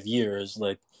 5 years,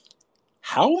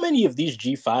 how many of these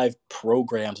G5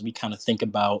 programs we kind of think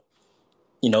about,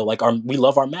 we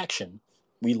love our Maction,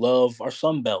 we love our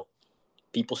Sun Belt,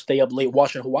 people stay up late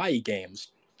watching Hawaii games.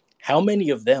 How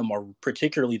many of them are,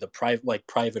 particularly the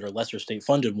private or lesser state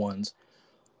funded ones,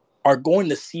 are going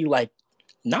to see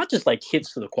not just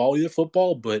hits to the quality of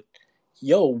football, but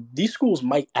these schools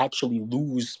might actually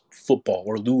lose football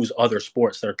or lose other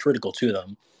sports that are critical to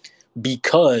them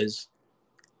because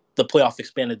the playoff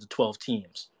expanded to 12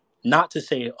 teams. Not to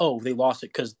say, they lost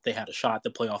it because they had a shot at the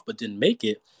playoff but didn't make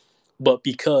it, but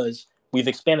because we've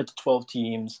expanded to 12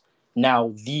 teams,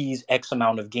 now these X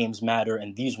amount of games matter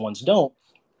and these ones don't.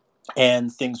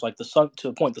 And things like the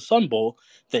Sun Bowl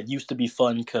that used to be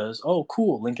fun because,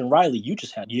 cool, Lincoln Riley, you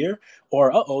just had a year.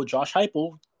 Or, Josh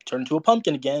Heupel turned into a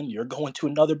pumpkin again. You're going to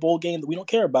another bowl game that we don't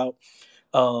care about.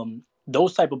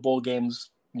 Those type of bowl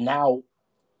games now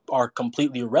are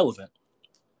completely irrelevant.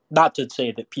 Not to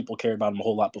say that people cared about them a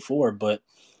whole lot before, but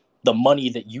the money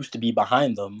that used to be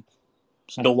behind them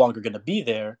is no longer going to be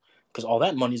there, because all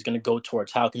that money is going to go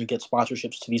towards how can we get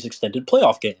sponsorships to these extended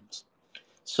playoff games.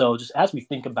 So just as we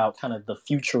think about kind of the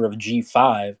future of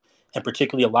G5, and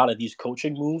particularly a lot of these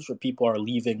coaching moves where people are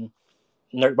leaving,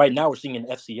 right now we're seeing an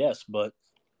FCS, but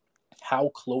how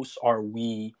close are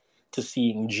we to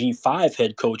seeing G5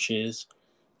 head coaches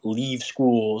leave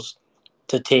schools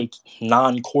to take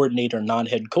non-coordinator,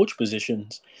 non-head coach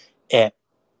positions at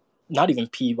not even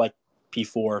P4,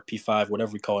 P5,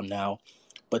 whatever we call it now,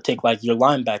 but take your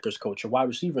linebackers coach, your wide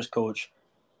receivers coach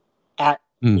at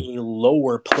a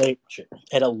lower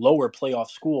playoff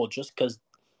school, just because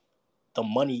the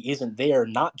money isn't there,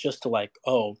 not just to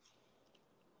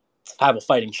have a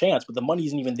fighting chance, but the money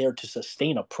isn't even there to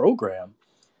sustain a program.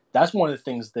 That's one of the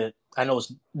things that I know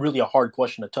is really a hard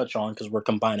question to touch on, because we're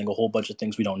combining a whole bunch of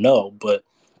things we don't know, but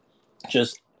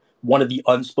just one of the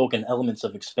unspoken elements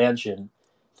of expansion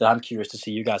that I'm curious to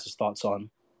see you guys' thoughts on.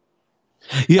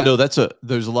 Yeah, no, there's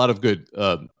a lot of good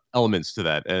elements to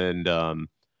that. And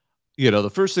the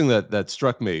first thing that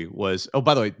struck me was,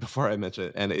 by the way, before I mention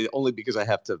it, and only because I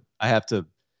have to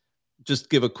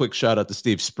just give a quick shout out to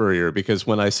Steve Spurrier, because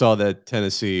when I saw that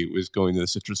Tennessee was going to the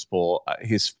Citrus Bowl,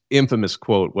 his infamous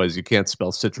quote was, "You can't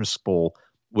spell Citrus Bowl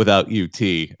without UT,"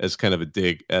 as kind of a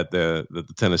dig at the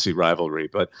Tennessee rivalry.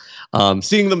 But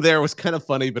seeing them there was kind of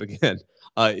funny. But again,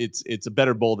 it's a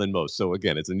better bowl than most. So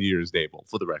again, it's a New Year's Day bowl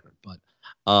for the record. But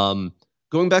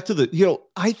going back to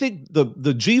I think the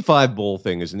G5 bowl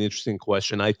thing is an interesting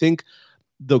question. I think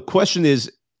the question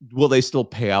is, will they still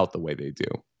pay out the way they do?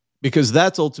 Because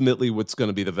that's ultimately what's going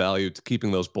to be the value to keeping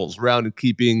those bowls around and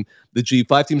keeping the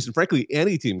G5 teams, and frankly,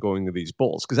 any team going to these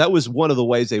bowls. Because that was one of the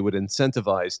ways they would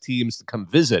incentivize teams to come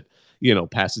visit,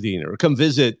 Pasadena, or come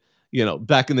visit,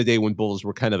 back in the day when bowls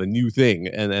were kind of a new thing,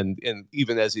 and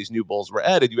even as these new bowls were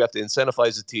added, you have to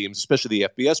incentivize the teams, especially the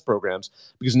FBS programs,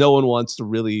 because no one wants to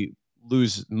really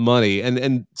lose money.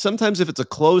 And sometimes if it's a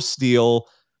close deal,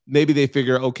 maybe they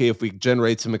figure, okay, if we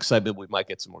generate some excitement, we might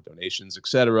get some more donations,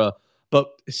 etc. But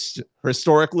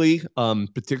historically,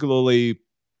 particularly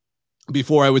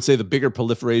before I would say the bigger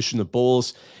proliferation of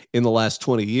bowls in the last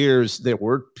 20 years, there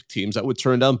were teams that would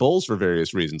turn down bowls for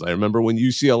various reasons. I remember when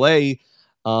UCLA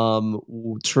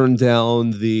turned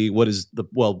down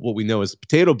what we know as the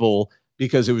Potato Bowl,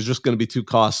 because it was just going to be too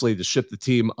costly to ship the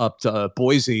team up to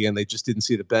Boise, and they just didn't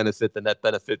see the net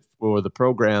benefit for the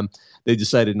program. They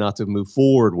decided not to move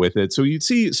forward with it. So you'd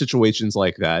see situations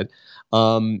like that.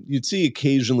 You'd see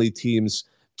occasionally teams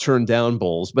turn down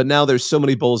bowls, but now there's so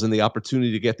many bowls, and the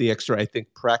opportunity to get the extra, I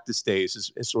think, practice days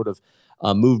is sort of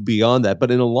moved beyond that. But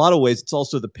in a lot of ways, it's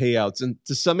also the payouts, and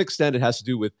to some extent, it has to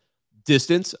do with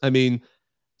distance. I mean,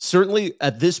 certainly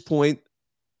at this point,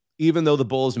 even though the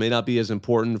bowls may not be as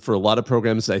important for a lot of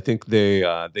programs, I think they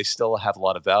still have a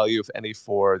lot of value, if any,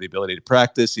 for the ability to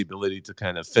practice, the ability to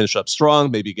kind of finish up strong,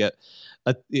 maybe get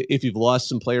if you've lost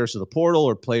some players to the portal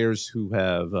or players who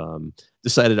have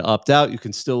decided to opt out, you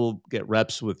can still get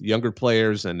reps with younger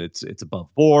players, and it's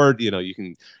above board. You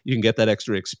can get that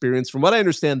extra experience. From what I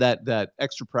understand, that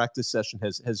extra practice session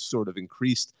has sort of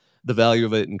increased the value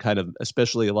of it, and kind of,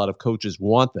 especially a lot of coaches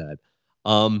want that.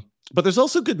 But there's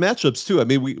also good matchups too. I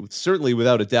mean, we certainly,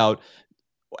 without a doubt,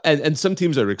 and some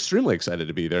teams are extremely excited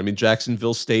to be there. I mean,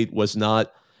 Jacksonville State was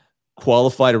not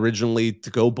qualified originally to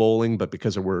go bowling, but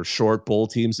because there were short bowl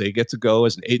teams, they get to go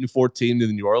as an 8-4 team to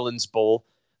the New Orleans Bowl,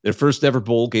 their first ever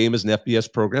bowl game as an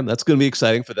FBS program. That's going to be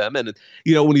exciting for them. And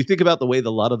when you think about the way that a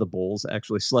lot of the bowls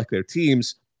actually select their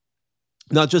teams,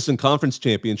 not just in conference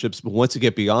championships, but once you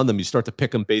get beyond them, you start to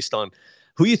pick them based on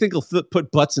who you think will put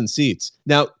butts in seats.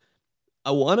 Now, I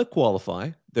want to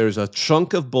qualify. There's a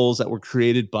chunk of bowls that were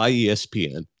created by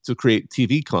ESPN to create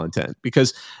TV content,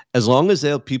 because as long as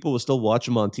people will still watch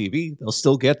them on TV, they'll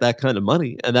still get that kind of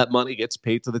money, and that money gets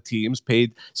paid to the teams,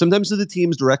 paid sometimes to the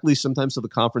teams directly, sometimes to the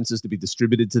conferences to be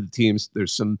distributed to the teams.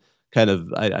 There's some kind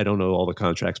of, I don't know all the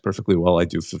contracts perfectly well. I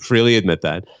do freely admit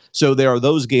that. So there are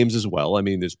those games as well. I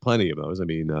mean, there's plenty of those. I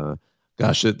mean,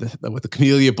 gosh, with the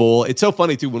Camellia Bowl, it's so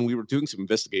funny too. When we were doing some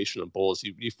investigation on bowls,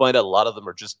 you find out a lot of them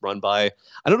are just run by,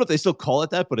 I don't know if they still call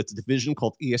it that, but it's a division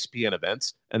called ESPN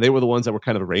Events, and they were the ones that were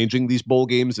kind of arranging these bowl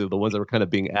games. They're the ones that were kind of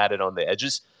being added on the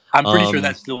edges. I'm pretty sure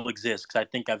that still exists, because I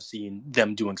think I've seen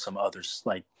them doing some others.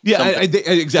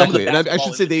 Exactly. And I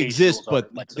should say they exist, but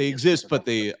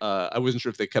I wasn't sure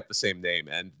if they kept the same name.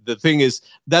 And the thing is,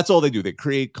 that's all they do. They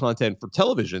create content for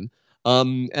television.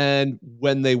 And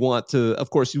when they want to, of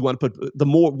course, you want to put the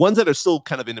more ones that are still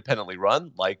kind of independently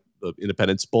run, like the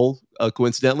Independence Bowl,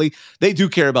 coincidentally, they do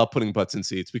care about putting butts in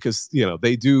seats, because,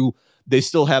 they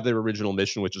still have their original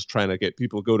mission, which is trying to get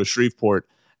people to go to Shreveport,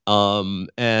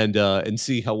 and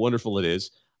see how wonderful it is.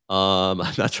 I'm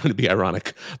not trying to be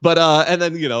ironic, but, and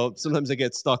then, sometimes they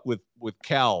get stuck with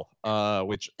Cal,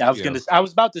 which I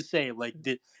was about to say,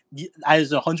 that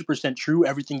is 100% true,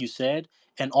 everything you said.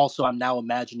 And also, I'm now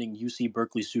imagining UC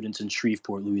Berkeley students in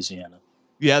Shreveport, Louisiana.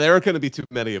 Yeah, there aren't going to be too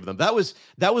many of them. That was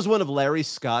one of Larry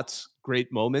Scott's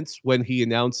great moments when he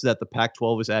announced that the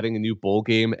Pac-12 was adding a new bowl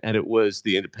game, and it was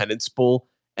the Independence Bowl,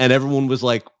 and everyone was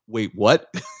like, "Wait,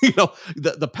 what?"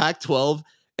 The Pac-12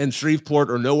 and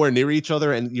Shreveport are nowhere near each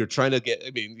other, and you're trying to get.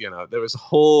 I mean, there was a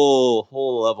whole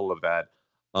level of that.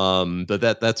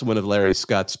 But that's one of Larry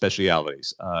Scott's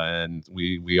specialities, and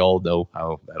we all know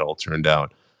how that all turned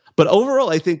out. But overall,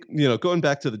 I think, going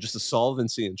back to just the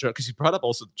solvency, and because you brought up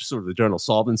also just sort of the general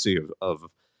solvency of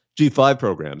G5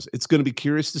 programs, it's going to be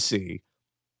curious to see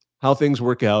how things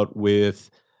work out with,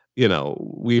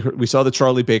 we saw the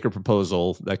Charlie Baker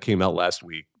proposal that came out last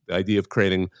week, the idea of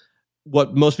creating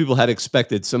what most people had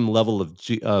expected, some level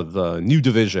of new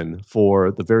division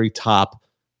for the very top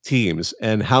teams,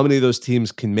 and how many of those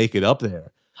teams can make it up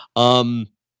there.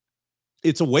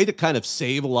 It's a way to kind of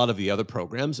save a lot of the other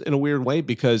programs in a weird way,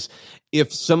 because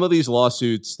if some of these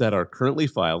lawsuits that are currently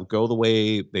filed go the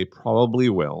way they probably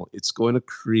will, it's going to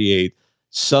create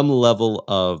some level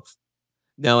of,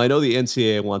 now I know the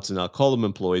NCAA wants to not call them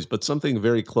employees, but something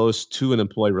very close to an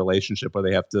employee relationship where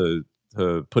they have to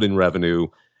put in revenue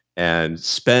and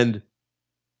spend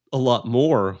a lot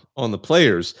more on the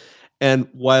players. And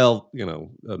while,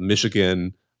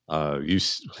 Michigan,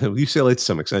 UCLA to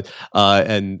some extent,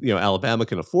 and Alabama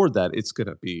can afford that, it's going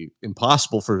to be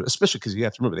impossible especially because you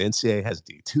have to remember the NCAA has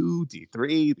D2,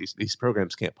 D3. These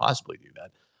programs can't possibly do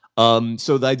that.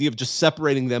 So the idea of just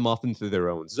separating them off into their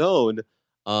own zone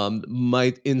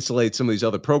might insulate some of these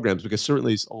other programs, because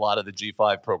certainly a lot of the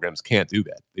G5 programs can't do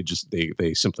that.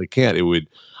 They simply can't. It would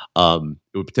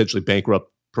potentially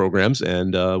bankrupt programs,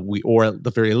 and or at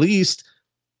the very least,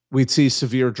 we'd see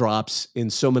severe drops in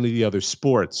so many of the other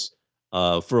sports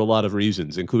for a lot of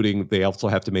reasons, including they also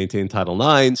have to maintain Title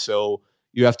IX. So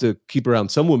you have to keep around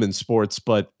some women's sports,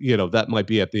 but that might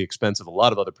be at the expense of a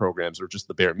lot of other programs, or just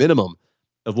the bare minimum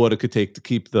of what it could take to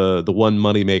keep the one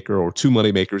moneymaker or two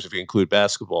moneymakers, if you include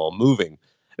basketball, moving.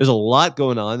 There's a lot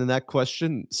going on in that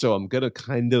question, so I'm going to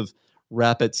kind of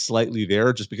wrap it slightly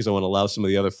there, just because I want to allow some of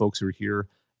the other folks who are here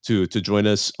to join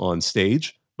us on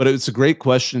stage. But it's a great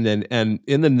question, and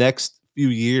in the next few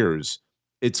years,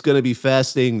 it's going to be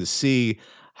fascinating to see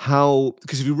how,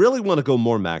 because if you really want to go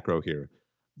more macro here,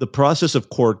 the process of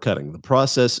cord cutting, the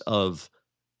process of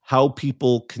how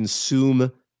people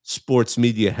consume sports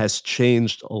media has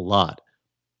changed a lot.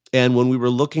 And when we were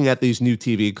looking at these new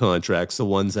TV contracts, the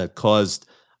ones that caused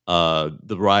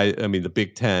the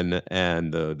Big Ten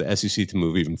and the SEC to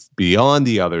move even beyond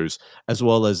the others, as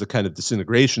well as the kind of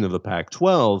disintegration of the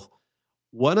Pac-12,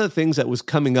 one of the things that was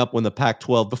coming up when the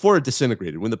Pac-12, before it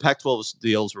disintegrated, when the Pac-12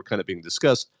 deals were kind of being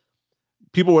discussed,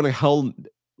 people were wondering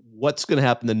what's going to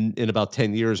happen in about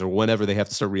 10 years or whenever they have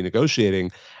to start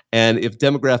renegotiating. And if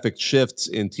demographic shifts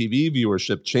in TV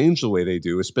viewership change the way they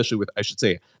do, especially with, I should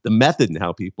say, the method in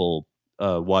how people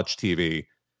watch TV,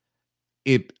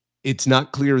 it's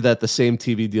not clear that the same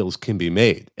TV deals can be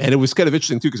made. And it was kind of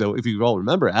interesting, too, because if you all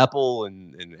remember, Apple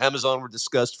and Amazon were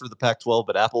discussed for the Pac-12,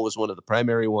 but Apple was one of the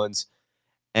primary ones.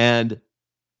 And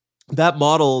that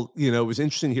model, it was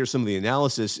interesting to hear some of the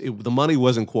analysis. The money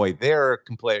wasn't quite there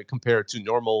compared to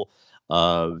normal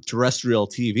terrestrial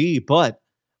TV. But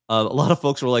a lot of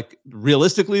folks were like,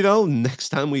 realistically, though, next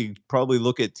time we probably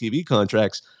look at TV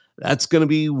contracts, that's going to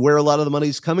be where a lot of the money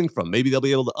is coming from. Maybe they'll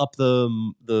be able to up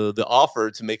the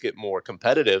offer to make it more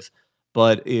competitive.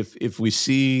 But if we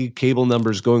see cable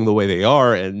numbers going the way they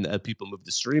are, and people move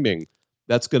to streaming,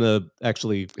 that's going to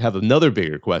actually have another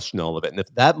bigger question, all of it. And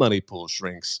if that money pool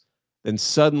shrinks, then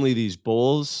suddenly these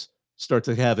bowls start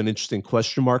to have an interesting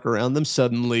question mark around them.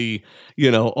 Suddenly,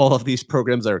 all of these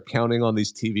programs that are counting on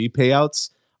these TV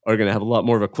payouts are going to have a lot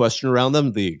more of a question around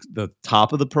them. The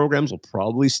top of the programs will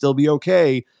probably still be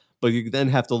okay, but you then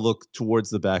have to look towards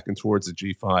the back and towards the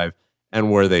G5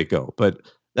 and where they go. But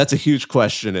that's a huge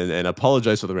question, and I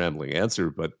apologize for the rambling answer,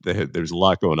 but there's a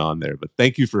lot going on there. But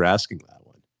thank you for asking that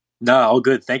one. No, all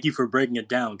good. Thank you for breaking it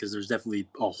down, because there's definitely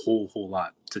a whole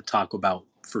lot to talk about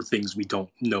for things we don't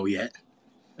know yet.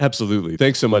 Absolutely.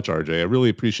 Thanks so much, RJ. I really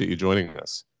appreciate you joining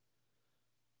us.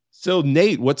 So,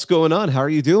 Nate, what's going on? How are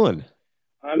you doing?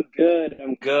 I'm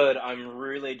good. I'm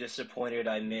really disappointed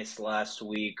I missed last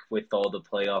week with all the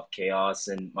playoff chaos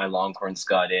and my Longhorns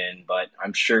got in, but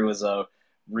I'm sure it was a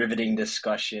riveting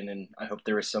discussion, and I hope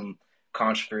there was some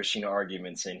controversy and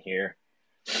arguments in here.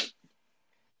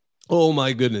 Oh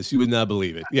my goodness, you would not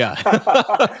believe it. Yeah.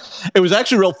 It was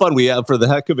actually real fun. We for the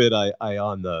heck of it, I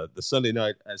on the Sunday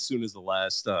night, as soon as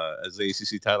as the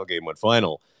ACC title game went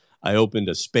final, I opened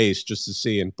a space just to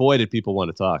see, and boy, did people want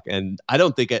to talk. And I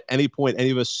don't think at any point any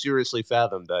of us seriously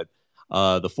fathomed that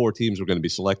the four teams were going to be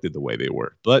selected the way they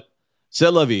were. But c'est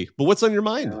la vie. But what's on your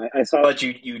mind? I saw that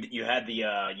you had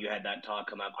that talk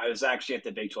come up. I was actually at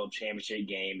the Big 12 championship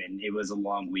game, and it was a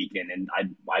long weekend, and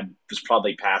I was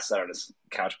probably passed out on the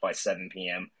couch by 7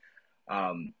 p.m.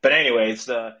 But anyways,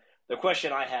 the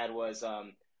question I had was,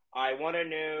 I want to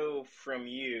know from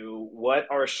you, what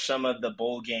are some of the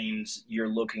bowl games you're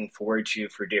looking forward to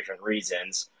for different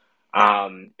reasons?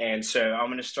 And so I'm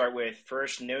going to start with,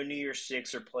 first, no New Year's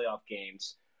Six or playoff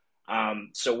games.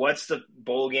 So what's the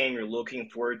bowl game you're looking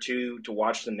forward to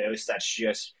watch the most that's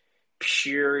just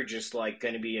pure, just like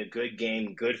going to be a good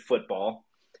game, good football?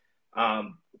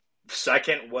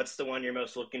 Second, what's the one you're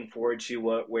most looking forward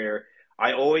to, where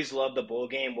I always love the bowl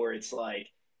game where it's like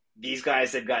these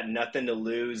guys have got nothing to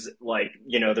lose, like,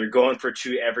 they're going for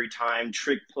two every time,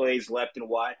 trick plays left and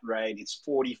right. It's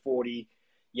 40-40,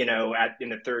 in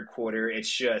the third quarter. It's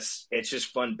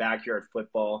just fun backyard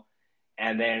football.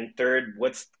 And then third,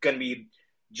 what's going to be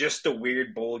just a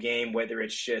weird bowl game, whether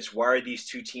it's just why are these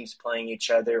two teams playing each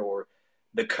other, or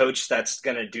the coach that's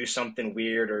going to do something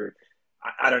weird, or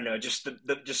I don't know, just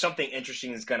just something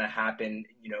interesting is going to happen,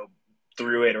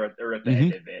 through it or at the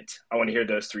end of it. I want to hear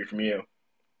those three from you.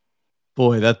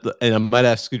 Boy, and I might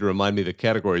ask you to remind me the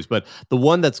categories, but the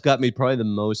one that's got me probably the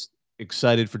most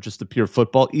excited for just the pure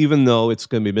football, even though it's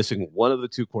going to be missing one of the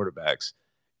two quarterbacks,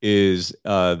 is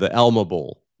the Alma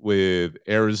Bowl with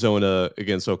Arizona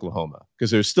against Oklahoma,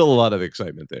 because there's still a lot of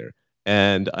excitement there.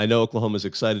 And I know Oklahoma's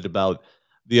excited about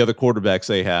the other quarterbacks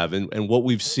they have, and what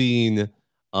we've seen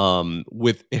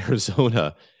with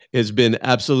Arizona has been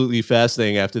absolutely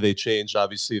fascinating after they changed,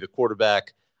 obviously, the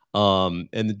quarterback,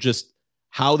 and just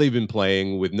how they've been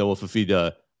playing with Noah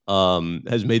Fafita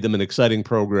has made them an exciting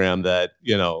program that,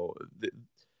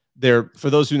 they're, for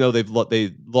those who know,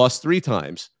 they lost 3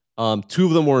 times. 2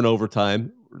 of them were in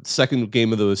overtime. Second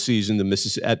game of the season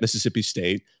at Mississippi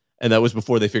State, and that was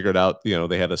before they figured out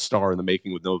they had a star in the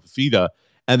making with Noah Fafita.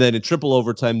 And then in triple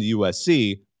overtime to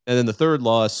USC, and then the third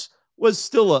loss was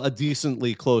still a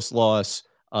decently close loss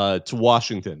to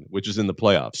Washington, which is in the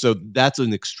playoffs. So that's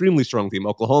an extremely strong team.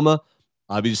 Oklahoma,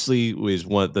 obviously, was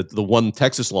the one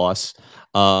Texas loss,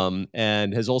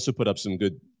 and has also put up some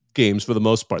good games for the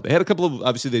most part. They had a couple of,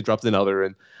 obviously they dropped another,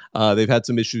 and they've had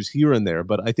some issues here and there,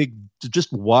 but I think to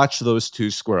just watch those two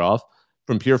square off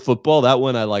from pure football, that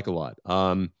one I like a lot.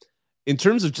 In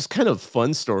terms of just kind of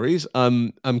fun stories,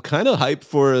 I'm kind of hyped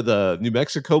for the New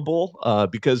Mexico Bowl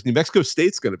because New Mexico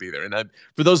State's going to be there, and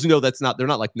for those who know, they're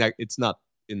not like it's not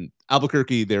in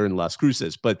Albuquerque, they're in Las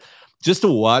Cruces, but just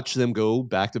to watch them go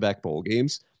back-to-back bowl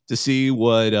games, to see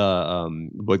what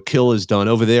Kill has done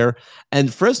over there.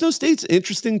 And Fresno State's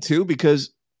interesting too,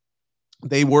 because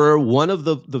they were one of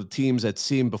the teams that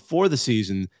seemed before the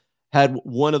season had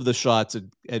one of the shots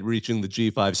at reaching the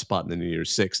G5 spot in the New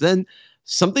Year's Six. Then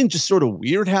something just sort of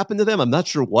weird happened to them. I'm not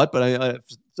sure what, but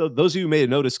so those of you may have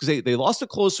noticed, because they lost a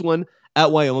close one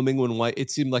at Wyoming when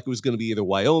it seemed like it was going to be either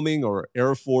Wyoming or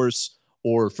Air Force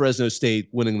or Fresno State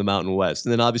winning the Mountain West.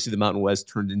 And then obviously the Mountain West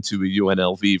turned into a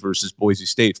UNLV versus Boise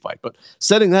State fight. But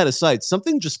setting that aside,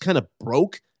 something just kind of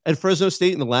broke at Fresno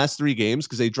State in the last 3 games,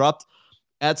 because they dropped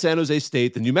at San Jose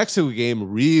State. The New Mexico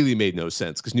game really made no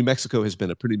sense because New Mexico has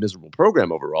been a pretty miserable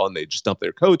program overall, and they just dumped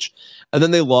their coach. And then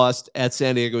they lost at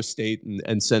San Diego State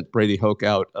and sent Brady Hoke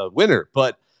out a winner.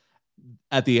 But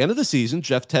at the end of the season,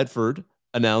 Jeff Tedford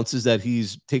announces that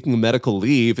he's taking a medical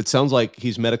leave. It sounds like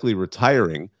he's medically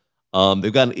retiring.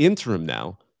 They've got an interim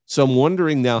now. So I'm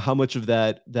wondering now how much of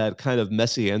that kind of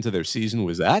messy end to their season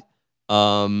was that.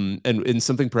 And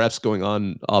something perhaps going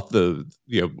on off the,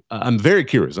 I'm very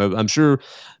curious. I'm sure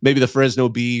maybe the Fresno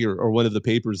Bee or one of the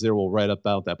papers there will write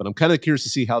about that, but I'm kind of curious to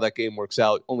see how that game works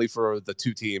out, only for the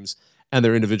 2 teams and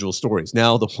their individual stories.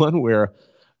 Now, the one where,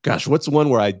 gosh, what's the one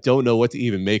where I don't know what to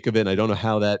even make of it? And I don't know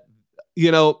how that,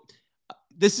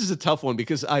 this is a tough one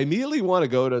because I immediately want to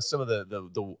go to some of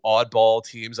the oddball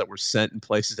teams that were sent in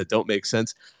places that don't make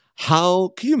sense. How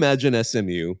can you imagine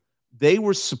SMU? They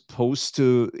were supposed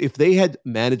to, if they had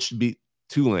managed to beat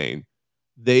Tulane,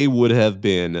 they would have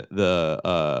been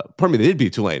they'd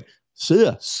beat Tulane. So,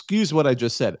 excuse what I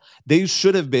just said. They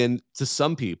should have been, to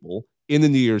some people, in the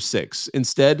New Year's Six.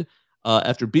 Instead,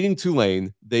 after beating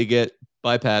Tulane, they get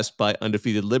bypassed by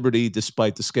undefeated Liberty,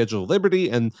 despite the schedule of Liberty.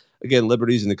 And again,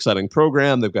 Liberty's an exciting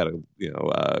program. They've got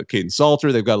Caden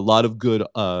Salter. They've got a lot of good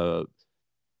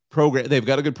program. They've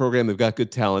got a good program. They've got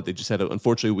good talent. They just had an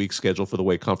unfortunately weak schedule for the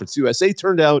way Conference USA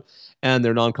turned out and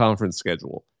their non-conference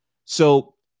schedule.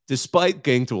 So despite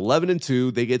getting to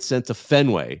 11-2, they get sent to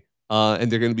Fenway,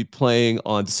 and they're going to be playing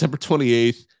on December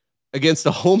 28th against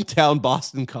the hometown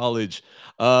Boston College.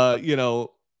 6-6.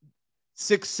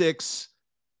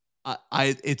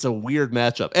 It's a weird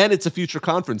matchup, and it's a future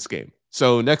conference game.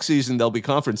 So next season they'll be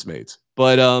conference mates.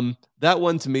 But that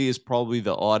one to me is probably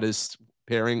the oddest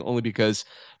pairing, only because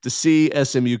to see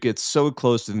SMU get so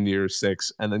close to the New Year's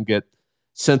Six and then get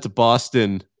sent to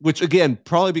Boston, which again,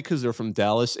 probably because they're from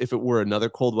Dallas. If it were another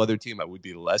cold weather team, I would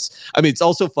be less. I mean, it's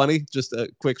also funny, just a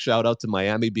quick shout out to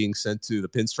Miami being sent to the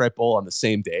Pinstripe Bowl on the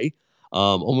same day,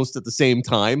 almost at the same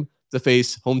time, to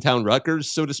face hometown Rutgers,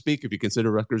 so to speak, if you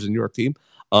consider Rutgers a New York team.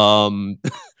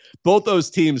 Both those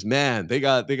teams, man, they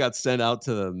got sent out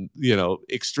to them,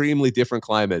 extremely different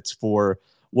climates for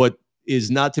what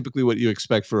is not typically what you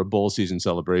expect for a bowl season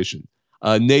celebration.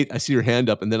 Nate, I see your hand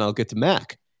up, and then I'll get to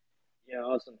Mac. Yeah,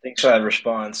 awesome. Thanks for that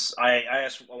response. I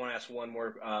want to ask one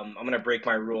more. I'm going to break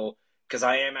my rule because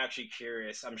I am actually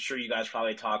curious. I'm sure you guys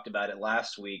probably talked about it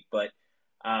last week, but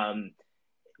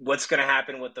what's going to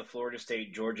happen with the Florida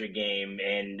State Georgia game?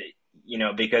 And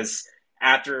because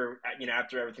after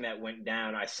everything that went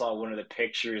down, I saw one of the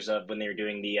pictures of when they were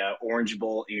doing the Orange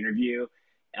Bowl interview,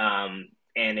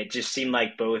 and it just seemed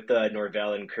like both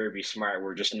Norvell and Kirby Smart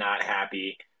were just not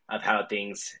happy of how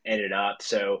things ended up.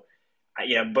 So,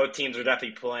 both teams are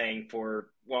definitely playing for,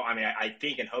 I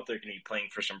think and hope they're going to be playing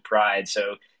for some pride.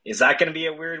 So is that going to be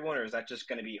a weird one, or is that just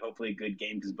going to be hopefully a good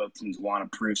game because both teams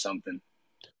want to prove something?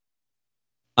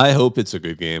 I hope it's a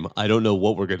good game. I don't know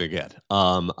what we're going to get.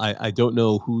 I don't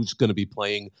know who's going to be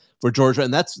playing for Georgia.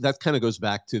 And that kind of goes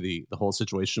back to the whole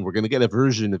situation. We're going to get a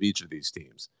version of each of these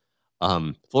teams.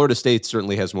 Florida State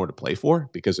certainly has more to play for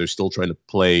because they're still trying to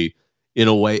play in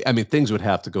a way. I mean, things would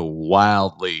have to go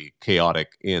wildly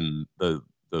chaotic in those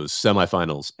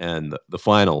semifinals and the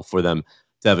final for them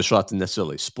to have a shot to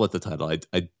necessarily split the title.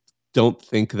 I don't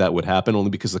think that would happen, only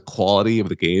because the quality of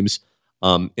the games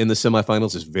in the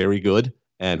semifinals is very good,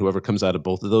 and whoever comes out of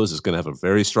both of those is going to have a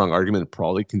very strong argument and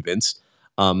probably convince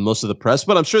most of the press.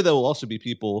 But I'm sure there will also be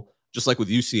people, just like with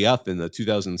UCF in the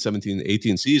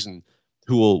 2017-18 season,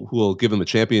 who will give them a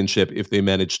championship if they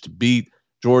manage to beat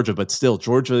Georgia. But still,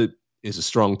 Georgia is a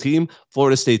strong team.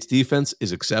 Florida State's defense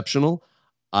is exceptional.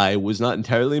 I was not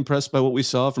entirely impressed by what we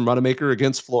saw from Rodemaker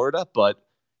against Florida, but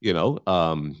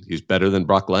he's better than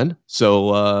Brock Glenn.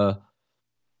 So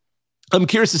I'm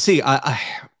curious to see.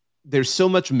 There's so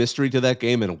much mystery to that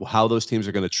game and how those teams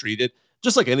are going to treat it,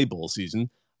 just like any bowl season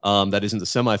that isn't the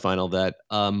semifinal, that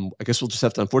I guess we'll just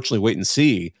have to unfortunately wait and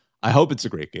see. I hope it's a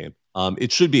great game.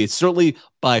 It should be. It's certainly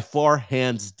by far,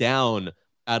 hands down,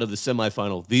 out of the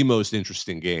semifinal, the most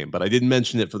interesting game. But I didn't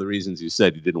mention it for the reasons you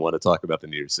said. You didn't want to talk about the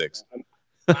New Year's Six.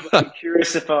 I'm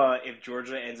curious if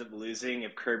Georgia ends up losing,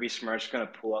 if Kirby Smart's going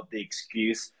to pull up the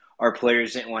excuse our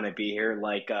players didn't want to be here,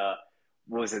 like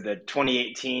what was it, the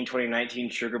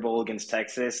 2018-2019 Sugar Bowl against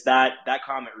Texas? That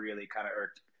comment really kind of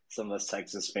irked some of us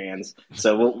Texas fans.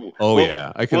 So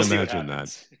I can imagine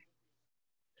that.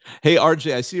 Hey,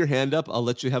 RJ, I see your hand up. I'll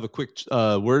let you have a quick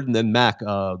word, and then Mac,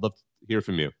 love to hear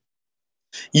from you.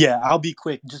 Yeah, I'll be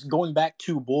quick. Just going back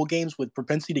to bowl games with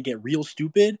propensity to get real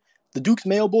stupid. The Duke's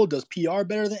Mayo Bowl does PR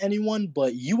better than anyone,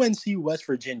 but UNC West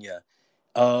Virginia,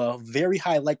 very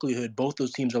high likelihood both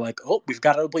those teams are like, oh, we've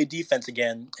got to play defense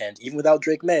again. And even without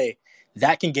Drake May,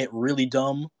 that can get really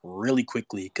dumb really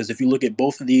quickly. Because if you look at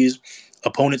both of these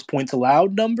opponents' points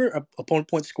allowed opponent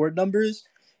points scored numbers,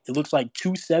 it looks like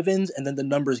 2 7s, and then the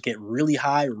numbers get really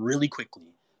high really quickly.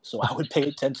 So I would pay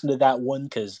attention to that one,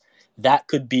 because that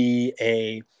could be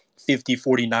a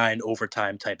 50-49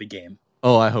 overtime type of game.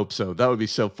 Oh, I hope so. That would be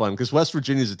so fun, because West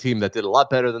Virginia is a team that did a lot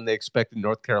better than they expected.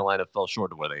 North Carolina fell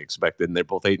short of what they expected, and they're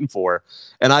both 8-4.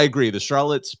 And I agree. The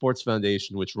Charlotte Sports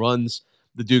Foundation, which runs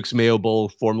the Duke's Mayo Bowl,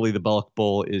 formerly the Belk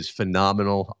Bowl, is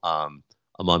phenomenal.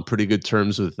 I'm on pretty good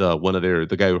terms with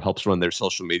the guy who helps run their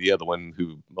social media, the one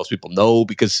who most people know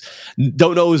because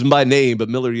don't know his by name, but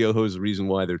Miller Yoho is the reason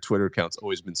why their Twitter account's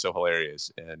always been so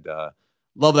hilarious. And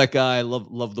love that guy.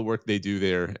 Love the work they do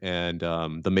there. And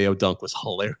the Mayo dunk was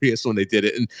hilarious when they did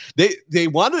it. And they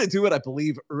wanted to do it, I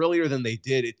believe, earlier than they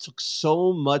did. It took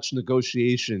so much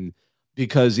negotiation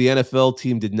because the NFL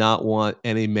team did not want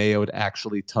any Mayo to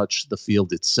actually touch the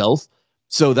field itself.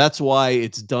 So that's why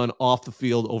it's done off the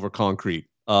field over concrete.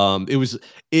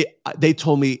 They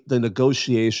told me the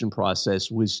negotiation process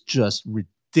was just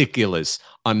ridiculous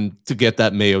to get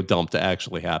that Mayo dump to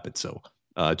actually happen. So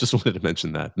just wanted to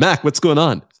mention that. Mac, what's going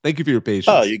on? Thank you for your patience.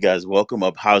 Oh, you guys, welcome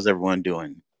up. How's everyone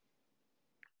doing?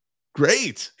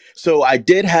 Great. So I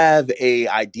did have a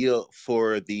idea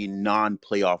for the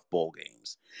non-playoff bowl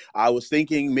games. I was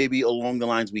thinking maybe along the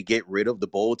lines we get rid of the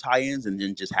bowl tie-ins and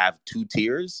then just have 2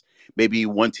 tiers. Maybe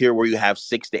one tier where you have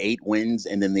 6 to 8 wins,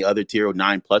 and then the other tier of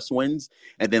 9+ wins.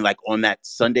 And then like on that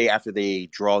Sunday after they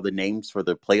draw the names for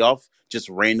the playoff, just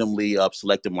randomly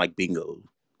select them like bingo.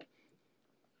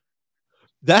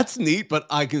 That's neat, but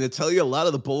I can tell you a lot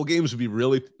of the bowl games would be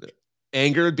really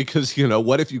angered because,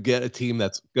 what if you get a team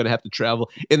that's going to have to travel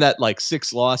in that like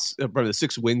 6-loss, probably the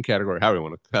 6-win category, however you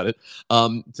want to cut it,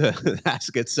 to have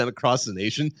to get sent across the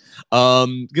nation.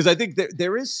 Because I think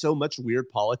there is so much weird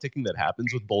politicking that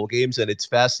happens with bowl games, and it's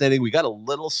fascinating. We got a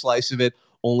little slice of it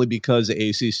only because the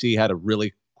ACC had to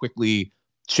really quickly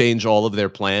change all of their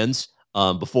plans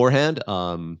beforehand,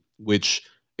 which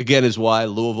again is why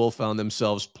Louisville found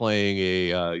themselves playing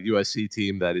a USC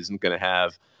team that isn't going to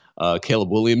have Caleb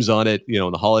Williams on it,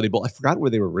 in the Holiday Bowl. I forgot where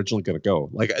they were originally going to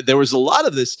go. Like there was a lot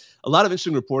of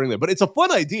interesting reporting there, but it's a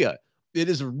fun idea. It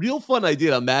is a real fun idea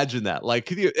to imagine that.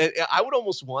 Like, I would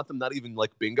almost want them not even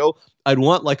like bingo. I'd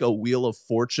want like a Wheel of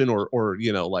Fortune or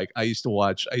like I used to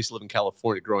live in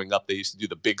California growing up. They used to do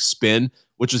the Big Spin,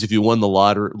 which is if you won the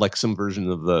lottery, like some version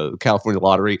of the California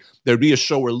lottery, there'd be a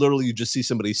show where literally you just see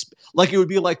somebody like it would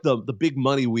be like the big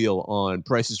money wheel on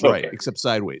Price is Right, except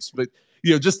sideways. But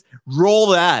just roll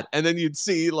that, and then you'd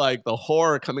see like the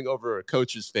horror coming over a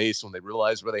coach's face when they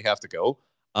realize where they have to go.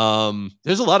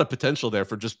 There's a lot of potential there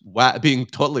for just being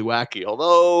totally wacky,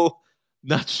 although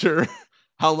not sure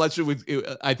how much it would.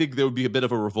 I think there would be a bit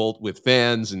of a revolt with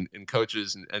fans and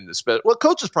coaches and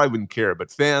coaches probably wouldn't care, but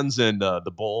fans and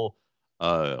the bowl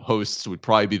hosts would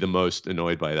probably be the most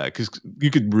annoyed by that because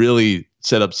you could really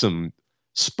set up some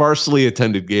sparsely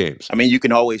attended games. I mean, you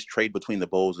can always trade between the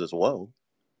bowls as well.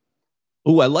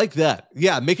 Oh, I like that.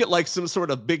 Yeah, make it like some sort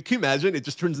of big. Can you imagine? It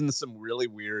just turns into some really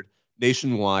weird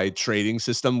nationwide trading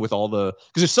system with all the,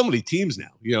 because there's so many teams now.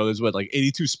 There's like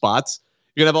 82 spots.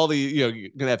 You're gonna have all the, you're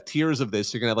gonna have tiers of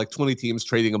this. You're gonna have like 20 teams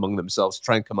trading among themselves,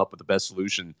 try and come up with the best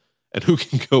solution and who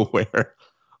can go where.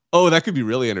 Oh, that could be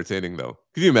really entertaining, though.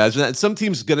 Can you imagine that? And some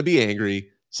team's gonna be angry.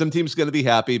 Some team's going to be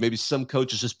happy. Maybe some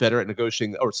coach is just better at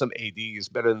negotiating, or some AD is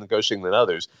better at negotiating than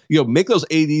others. Make those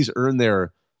ADs earn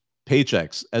their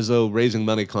paychecks, as though raising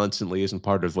money constantly isn't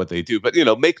part of what they do. But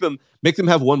make them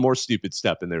have one more stupid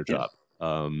step in their job.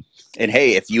 And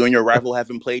hey, if you and your rival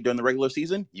haven't played during the regular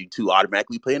season, you two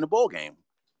automatically play in the bowl game.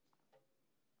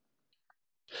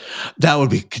 That would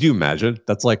be. Could you imagine?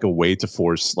 That's like a way to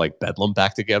force like Bedlam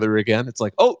back together again. It's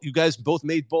like, oh, you guys both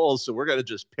made bowls, so we're gonna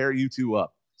just pair you two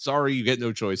up. Sorry, you get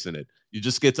no choice in it. You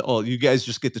guys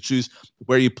just get to choose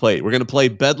where you play. We're going to play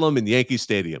Bedlam in Yankee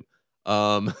Stadium.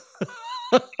 Gosh,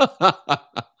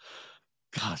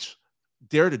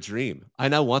 dare to dream. I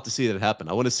now want to see that happen.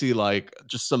 I want to see like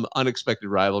just some unexpected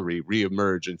rivalry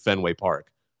reemerge in Fenway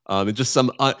Park. And just some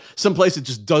place that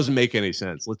just doesn't make any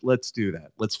sense. Let's do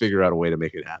that. Let's figure out a way to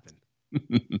make it happen.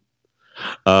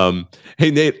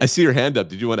 Hey Nate, I see your hand up.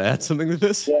 Did you want to add something to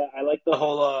this? Yeah, I like the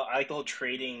whole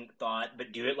trading thought,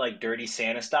 but do it like Dirty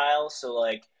Santa style. So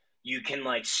like you can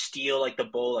like steal like the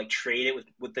bowl, like trade it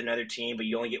with another team, but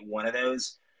you only get one of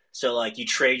those. So like you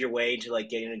trade your way to like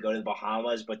getting to go to the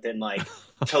Bahamas, but then like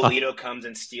Toledo comes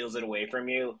and steals it away from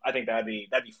you. I think that'd be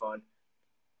fun.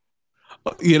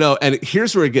 And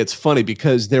here's where it gets funny,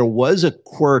 because there was a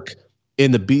quirk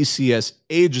in the BCS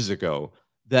ages ago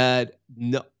that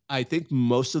I think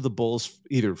most of the Bulls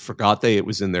either forgot it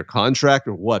was in their contract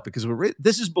or what, because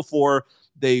this is before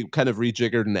they kind of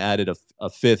rejiggered and added a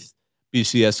fifth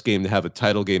BCS game to have a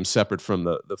title game separate from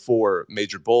the four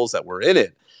major Bulls that were in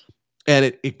it.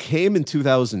 And it came in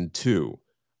 2002.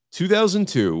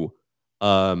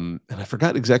 And I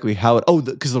forgot exactly how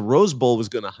because the Rose Bowl was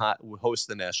going to host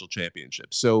the national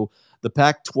championship. So the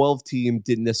Pac-12 team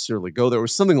didn't necessarily go there, or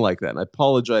something like that. And I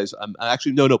apologize.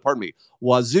 Pardon me.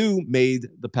 Wazoo made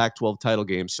the Pac-12 title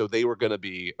game, so they were going to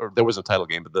be, or there was a title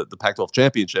game, but the Pac-12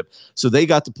 championship. So they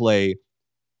got to play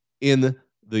in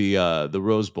the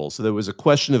Rose Bowl. So there was a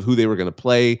question of who they were going to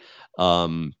play.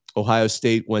 Ohio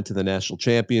State went to the national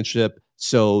championship,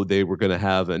 so they were going to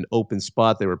have an open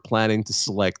spot. They were planning to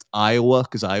select Iowa,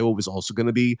 because Iowa was also going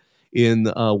to be in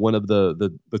one of the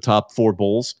top four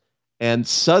bowls. And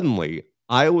suddenly,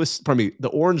 the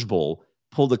Orange Bowl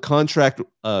pulled a contract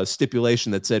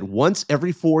stipulation that said once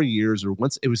every 4 years, or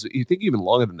once, it was, you think even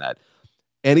longer than that,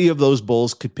 any of those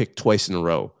bowls could pick twice in a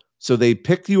row. So they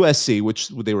picked USC, which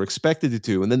they were expected to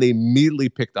do, and then they immediately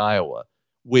picked Iowa,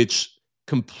 which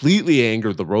completely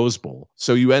angered the Rose Bowl.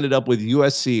 So you ended up with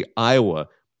USC, Iowa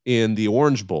in the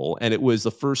Orange Bowl, and it was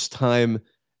the first time,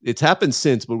 it's happened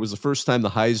since, but it was the first time the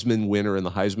Heisman winner and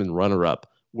the Heisman runner-up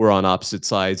were on opposite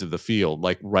sides of the field,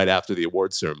 like right after the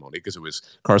award ceremony, because it was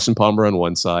Carson Palmer on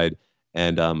one side,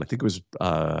 and I think it was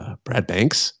Brad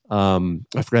Banks. I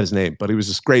forgot his name, but he was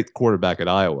this great quarterback at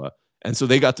Iowa. And so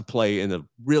they got to play in a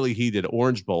really heated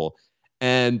Orange Bowl.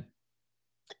 And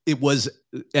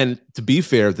to be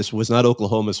fair, this was not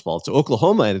Oklahoma's fault. So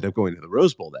Oklahoma ended up going to the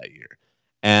Rose Bowl that year,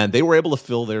 and they were able to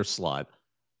fill their slot.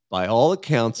 By all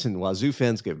accounts, and Wazoo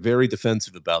fans get very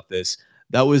defensive about this,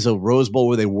 that was a Rose Bowl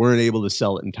where they weren't able to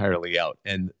sell it entirely out.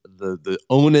 And the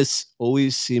onus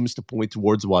always seems to point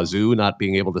towards Wazoo not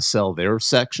being able to sell their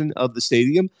section of the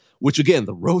stadium, which, again,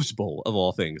 the Rose Bowl of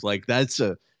all things, like that's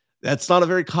not a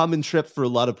very common trip for a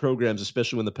lot of programs,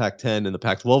 especially when the Pac-10 and the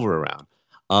Pac-12 were around.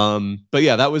 But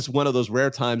yeah, that was one of those rare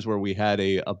times where we had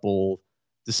a bowl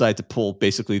decide to pull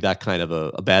basically that kind of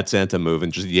a bad Santa move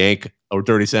and just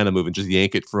dirty Santa move and just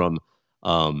yank it from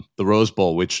the Rose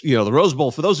Bowl, which, the Rose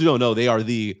Bowl, for those who don't know, they are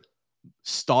the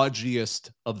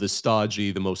stodgiest of the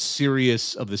stodgy, the most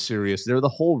serious of the serious. They're the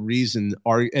whole reason,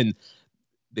 and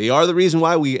they are the reason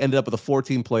why we ended up with a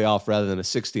 14 playoff rather than a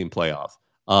 16 playoff.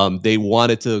 They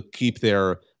wanted to keep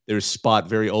their spot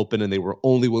very open, and they were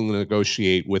only willing to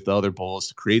negotiate with the other bowls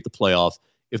to create the playoff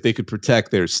if they could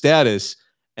protect their status.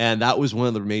 And that was one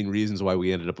of the main reasons why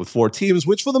we ended up with four teams,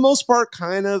 which for the most part,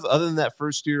 kind of, other than that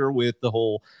first year with the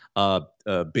whole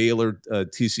Baylor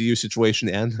TCU situation,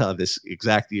 and this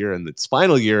exact year and its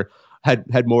final year,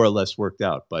 had more or less worked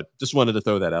out. But just wanted to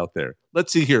throw that out there.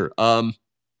 Let's see here. I'm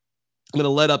going to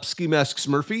let up Ski Masks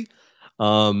Murphy.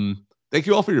 Thank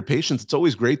you all for your patience. It's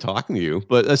always great talking to you.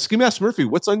 But Ski Mask Murphy,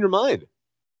 what's on your mind?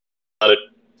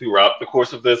 Throughout the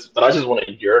course of this, but I just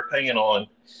wanted your opinion on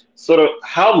sort of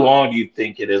how long do you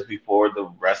think it is before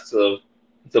the rest of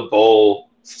the bowl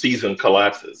season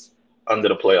collapses under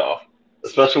the playoff,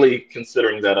 especially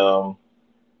considering that I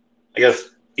guess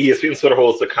ESPN sort of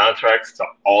holds the contracts to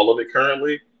all of it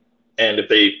currently, and if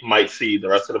they might see the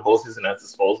rest of the bowl season as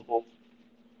disposable?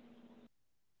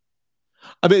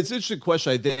 I mean, it's an interesting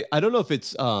question. I don't know if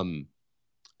it's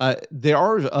there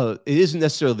are it isn't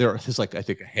necessarily there's like I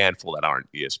think a handful that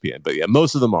aren't ESPN, but yeah,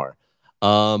 most of them are.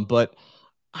 But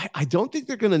I don't think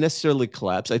they're going to necessarily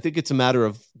collapse. I think it's a matter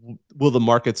of will the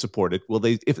market support it? Will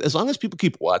they? If as long as people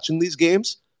keep watching these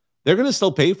games, they're going to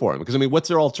still pay for them because I mean, what's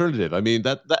their alternative? I mean,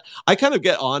 that I kind of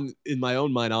get on in my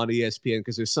own mind on ESPN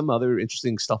because there's some other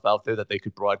interesting stuff out there that they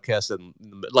could broadcast and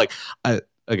like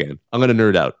again, I'm going to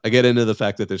nerd out. I get into the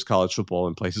fact that there's college football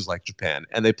in places like Japan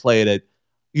and they play it at.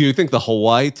 You think the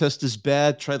Hawaii test is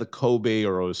bad? Try the Kobe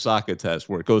or Osaka test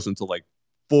where it goes until like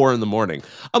 4 a.m.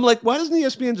 I'm like, why doesn't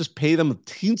ESPN just pay them a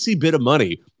teensy bit of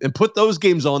money and put those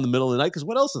games on in the middle of the night? Because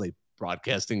what else are they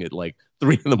broadcasting at like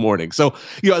 3 a.m? So,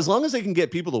 as long as they can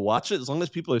get people to watch it, as long as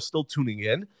people are still tuning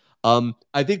in,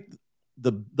 I think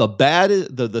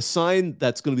the sign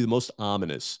that's going to be the most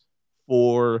ominous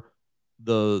for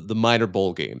the minor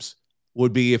bowl games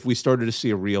would be if we started to see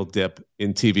a real dip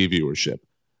in TV viewership.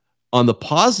 On the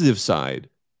positive side,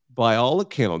 by all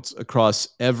accounts, across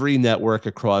every network,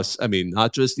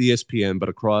 not just ESPN, but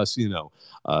across,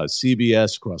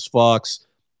 CBS, across Fox,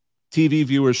 TV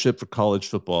viewership for college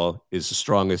football is the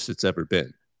strongest it's ever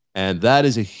been. And that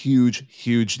is a huge,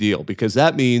 huge deal because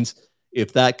that means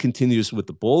if that continues with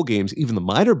the bowl games, even the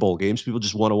minor bowl games, people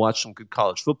just want to watch some good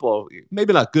college football,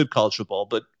 maybe not good college football,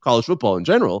 but college football in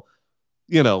general,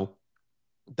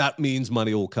 that means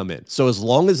money will come in. So as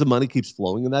long as the money keeps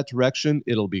flowing in that direction,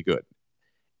 it'll be good.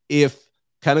 If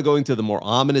kind of going to the more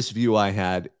ominous view I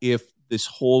had, if this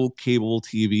whole cable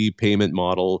TV payment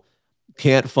model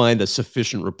can't find a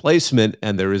sufficient replacement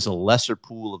and there is a lesser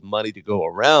pool of money to go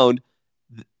around,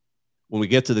 when we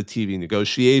get to the TV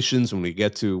negotiations, when we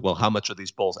get to, well, how much are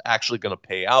these bowls actually going to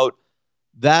pay out?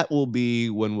 That will be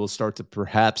when we'll start to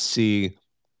perhaps see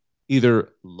either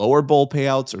lower bowl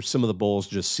payouts or some of the bowls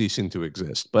just ceasing to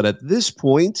exist. But at this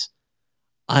point,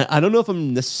 I don't know if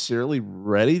I'm necessarily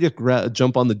ready to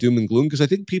jump on the doom and gloom because I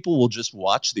think people will just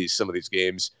watch some of these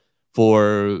games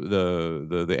for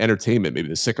the entertainment, maybe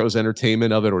the sickos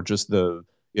entertainment of it, or just the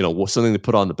something to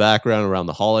put on the background around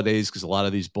the holidays because a lot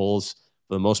of these bowls,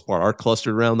 for the most part, are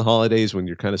clustered around the holidays when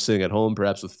you're kind of sitting at home,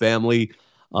 perhaps with family.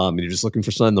 And you're just looking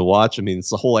for something to watch. I mean, it's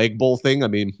the whole Egg Bowl thing. I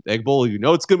mean, Egg Bowl,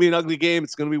 it's going to be an ugly game.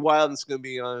 It's going to be wild. And it's going to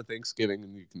be on Thanksgiving,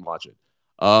 and you can watch it.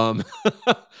 But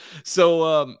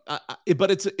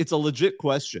it's a legit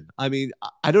question. I mean,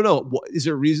 I don't know. Is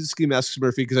there a reason Scheme asks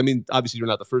Murphy? Because I mean, obviously you're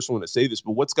not the first one to say this,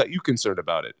 but what's got you concerned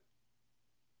about it?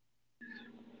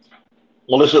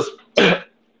 Well, it's just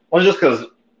because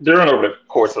during over the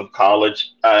course of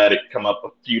college, I had it come up a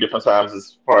few different times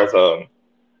as far as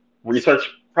research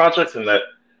projects, and that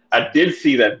I did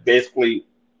see that basically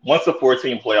once the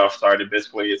 14 playoffs started,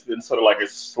 basically it's been sort of like a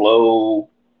slow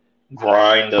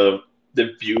grind of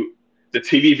the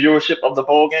TV viewership of the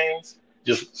bowl games,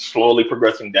 just slowly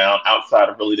progressing down outside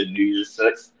of really the New Year's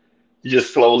Six.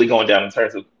 Just slowly going down in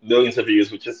terms of millions of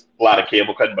views, which is a lot of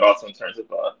cable cutting, but also in terms of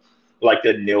like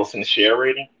the Nielsen share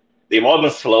rating. They've all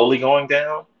been slowly going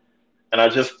down, and I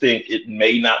just think it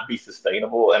may not be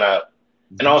sustainable. And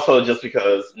also just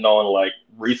because knowing like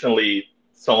recently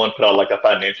someone put out like a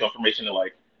financial information that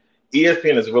like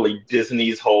ESPN is really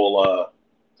Disney's whole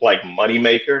like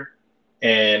moneymaker,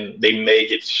 and they may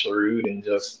get shrewd and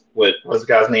just what's the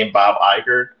guy's name, Bob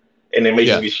Iger, and they may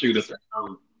just be shrewd and say,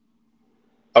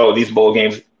 oh, these bowl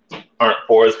games aren't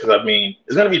for us because I mean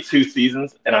it's going to be 2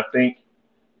 seasons, and I think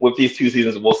with these 2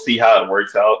 seasons we'll see how it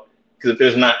works out. Because if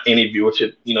there's not any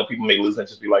viewership, people may lose and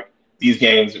just be like, these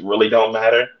games really don't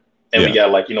matter. And we got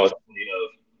like,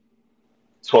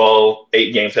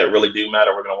 8 games that really do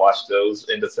matter. We're going to watch those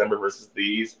in December versus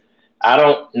these. I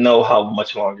don't know how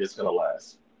much longer it's going to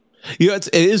last.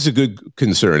 It is a good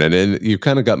concern. And you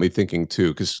kind of got me thinking too,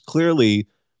 because clearly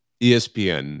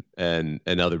ESPN and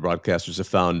other broadcasters have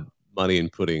found money in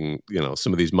putting,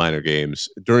 some of these minor games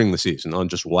during the season on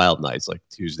just wild nights like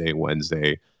Tuesday,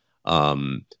 Wednesday.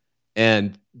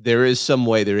 And there is some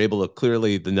way they're able to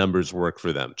clearly the numbers work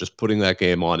for them. Just putting that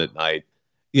game on at night.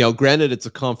 Granted, it's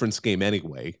a conference game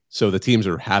anyway, so the teams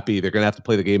are happy. They're going to have to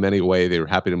play the game anyway. They were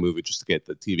happy to move it just to get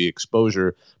the TV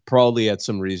exposure, probably at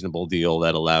some reasonable deal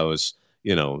that allows,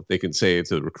 they can say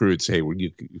to the recruits, hey,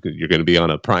 you're going to be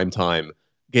on a primetime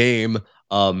game,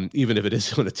 even if it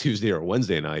is on a Tuesday or a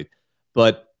Wednesday night.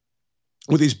 But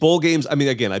with these bowl games, I mean,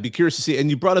 again, I'd be curious to see. And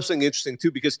you brought up something interesting,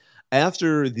 too, because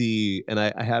after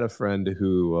I had a friend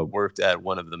who worked at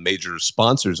one of the major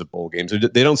sponsors of bowl games.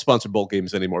 They don't sponsor bowl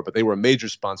games anymore, but they were a major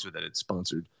sponsor that had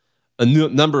sponsored a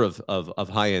number of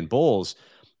high-end bowls.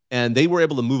 And they were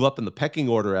able to move up in the pecking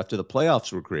order after the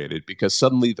playoffs were created because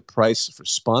suddenly the price for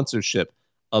sponsorship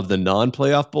of the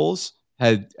non-playoff bowls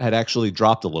had actually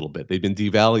dropped a little bit. They'd been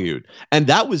devalued. And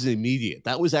that was immediate.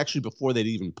 That was actually before they'd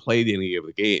even played any of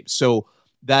the games. So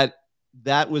that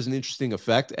was an interesting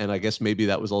effect. And I guess maybe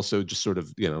that was also just sort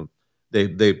of,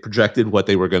 they projected what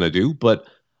they were going to do. But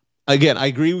again, I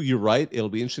agree with you. Right. It'll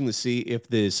be interesting to see if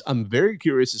I'm very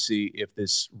curious to see if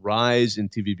this rise in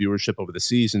TV viewership over the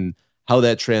season, how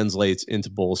that translates into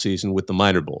bowl season with the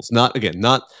minor bowls. Not the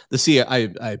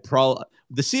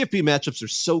the CFP matchups are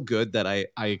so good that I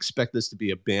expect this to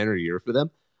be a banner year for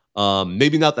them.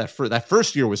 Maybe not that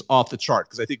first year was off the chart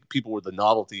because I think the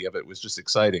novelty of it was just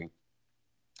exciting.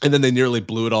 And then they nearly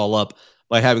blew it all up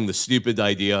by having the stupid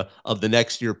idea of the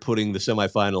next year putting the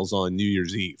semifinals on New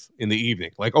Year's Eve in the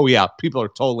evening. Like, oh yeah, people are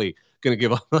totally going to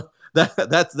give up.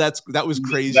 That was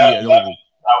crazy. That was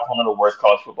one of the worst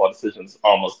college football decisions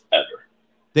almost ever.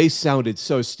 They sounded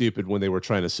so stupid when they were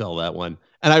trying to sell that one.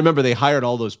 And I remember they hired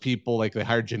all those people, like they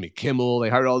hired Jimmy Kimmel, they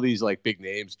hired all these like big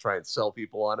names to try and sell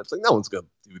people on it. It's like, no one's going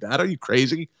to do that. Are you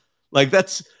crazy? Like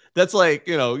that's like,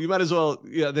 you might as well,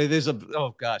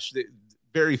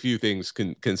 very few things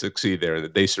can succeed there,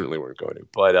 and they certainly weren't going to.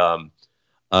 But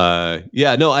I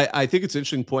think it's an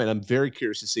interesting point. I'm very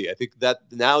curious to see. I think that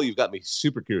now you've got me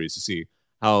super curious to see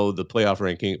how the playoff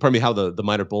ranking, how the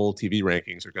minor bowl TV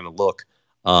rankings are going to look,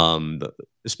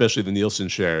 especially the Nielsen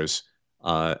shares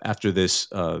after this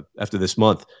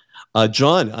month.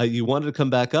 John, you wanted to come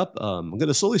back up. I'm going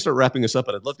to slowly start wrapping this up,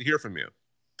 but I'd love to hear from you.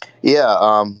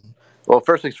 Yeah. Well,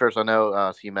 first things first. I know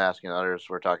CMask and others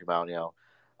were talking about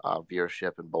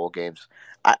viewership and bowl games.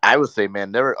 I would say,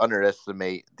 man, never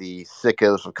underestimate the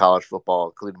sickos of college football,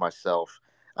 including myself.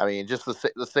 I mean, just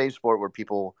the same sport where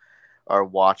people are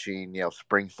watching,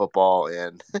 spring football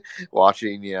and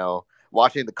watching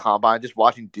the combine, just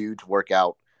watching dudes work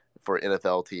out for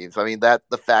NFL teams. I mean, the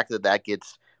fact that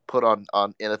gets put on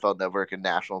NFL Network and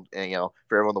national, and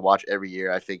for everyone to watch every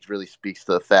year, I think really speaks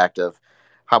to the fact of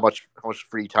how much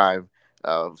free time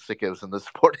sickos in the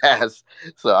sport has.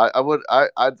 So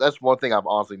that's one thing I'm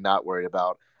honestly not worried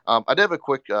about. I did have a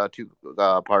quick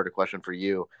two-part question for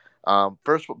you.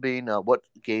 First being, what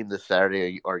game this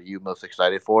Saturday are you most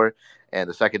excited for? And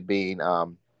the second being, if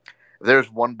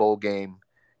there's one bowl game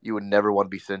you would never want to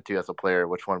be sent to as a player,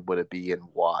 which one would it be and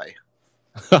why?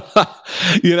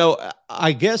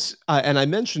 I guess, and I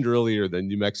mentioned earlier the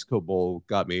New Mexico Bowl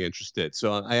got me interested.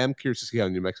 So I am curious to see how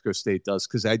New Mexico State does,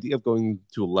 because the idea of going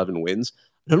to 11 wins,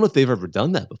 I don't know if they've ever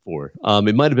done that before.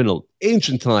 It might have been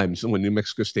ancient times when New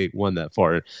Mexico State won that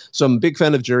far. So I'm a big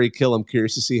fan of Jerry Kill. I'm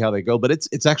curious to see how they go, but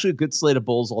it's actually a good slate of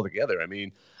bowls altogether. I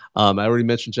mean, I already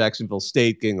mentioned Jacksonville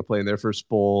State getting to play in their first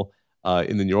bowl,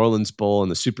 in the New Orleans Bowl and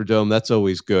the Superdome. That's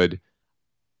always good.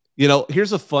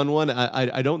 Here's a fun one.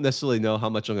 I don't necessarily know how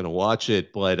much I'm going to watch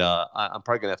it, but I'm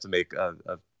probably going to have to make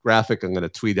a graphic I'm going to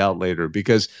tweet out later,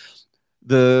 because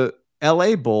the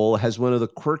LA Bowl has one of the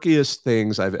quirkiest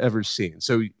things I've ever seen.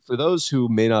 So for those who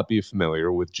may not be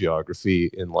familiar with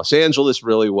geography in Los Angeles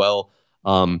really well,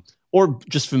 or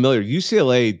just familiar,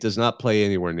 UCLA does not play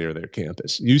anywhere near their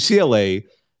campus. UCLA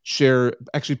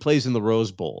actually plays in the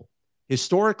Rose Bowl.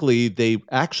 Historically, they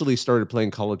actually started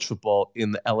playing college football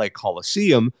in the LA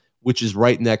Coliseum, which is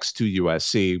right next to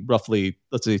USC, roughly,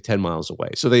 let's say, 10 miles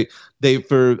away. So they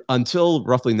for until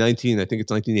roughly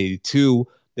 1982,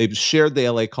 they've shared the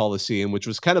LA Coliseum, which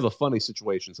was kind of a funny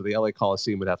situation. So the LA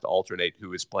Coliseum would have to alternate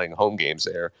who is playing home games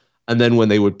there. And then when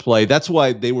they would play, that's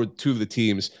why they were two of the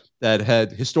teams that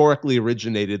had historically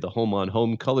originated the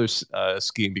home-on-home color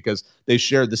scheme, because they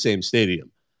shared the same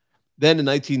stadium. Then in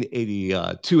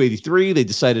 1982-83, they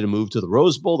decided to move to the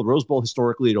Rose Bowl. The Rose Bowl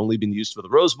historically had only been used for the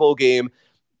Rose Bowl game.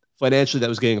 Financially, that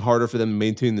was getting harder for them to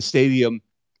maintain the stadium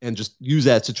and just use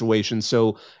that situation.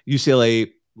 So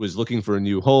UCLA was looking for a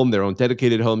new home, their own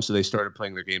dedicated home, so they started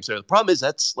playing their games there. The problem is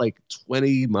that's like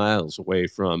 20 miles away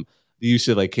from the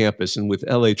UCLA campus, and with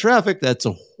LA traffic, that's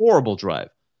a horrible drive.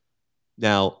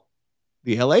 Now,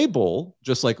 the LA Bowl,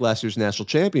 just like last year's national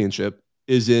championship,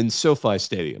 is in SoFi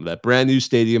Stadium, that brand new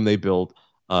stadium they built.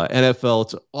 NFL,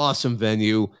 it's an awesome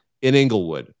venue in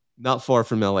Inglewood, not far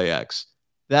from LAX.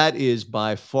 That is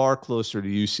by far closer to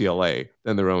UCLA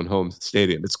than their own home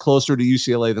stadium. It's closer to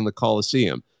UCLA than the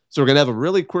Coliseum. So we're going to have a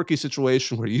really quirky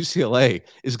situation where UCLA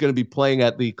is going to be playing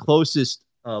at the closest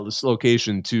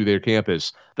location to their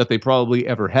campus that they probably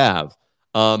ever have,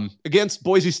 against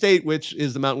Boise State, which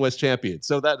is the Mountain West champion.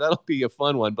 So that'll be a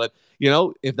fun one. But,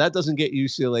 if that doesn't get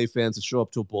UCLA fans to show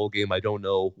up to a bowl game, I don't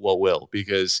know what will,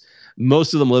 because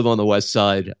most of them live on the West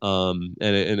Side, and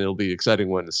it'll be an exciting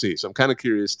one to see. So I'm kind of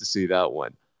curious to see that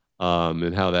one,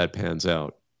 and how that pans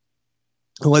out.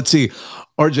 Let's see.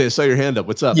 RJ, I saw your hand up.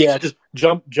 What's up? Yeah, just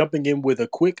jumping in with a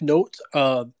quick note.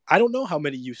 I don't know how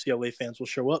many UCLA fans will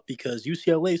show up because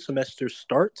UCLA semester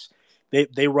starts.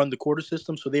 They run the quarter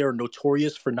system, so they are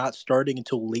notorious for not starting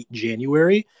until late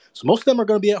January. So most of them are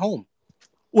going to be at home.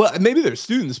 Well, maybe they're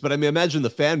students, but I mean, imagine the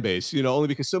fan base. Only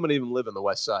because so many of them live on the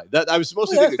West Side. That I was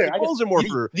mostly thinking the Bulls are more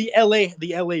for the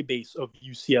LA base of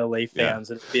UCLA fans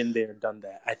that have been there, done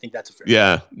that. I think that's a fair.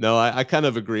 Yeah, no, I kind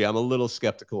of agree. I'm a little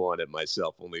skeptical on it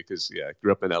myself, only because I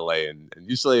grew up in LA and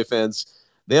UCLA fans.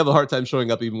 They have a hard time showing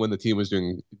up even when the team was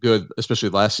doing good, especially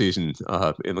last season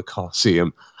in the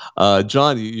Coliseum.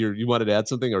 John, you wanted to add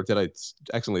something, or did I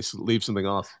accidentally leave something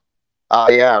off?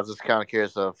 Yeah, I was just kind of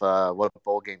curious of what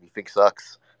bowl game you think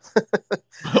sucks.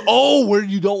 Where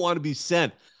you don't want to be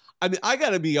sent. I mean, I got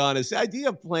to be honest. The idea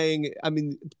of playing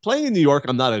in New York,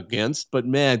 I'm not against, but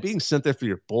man, being sent there for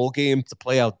your bowl game to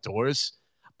play outdoors,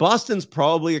 Boston's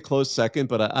probably a close second,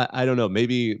 but I don't know.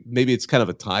 Maybe it's kind of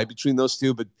a tie between those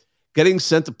two, but getting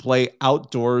sent to play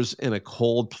outdoors in a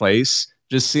cold place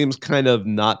just seems kind of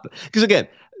not, because again,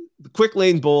 the Quick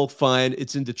Lane Bowl, fine.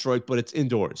 It's in Detroit, but it's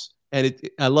indoors. And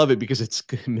I love it because it's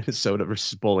Minnesota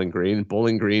versus Bowling Green.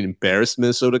 Bowling Green embarrassed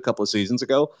Minnesota a couple of seasons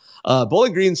ago.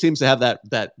 Bowling Green seems to have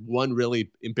that one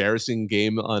really embarrassing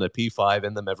game on a P5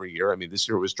 in them every year. I mean, this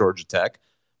year it was Georgia Tech.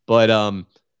 But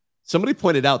somebody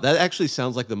pointed out that actually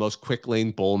sounds like the most Quick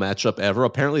Lane Bowl matchup ever.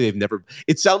 Apparently they've never –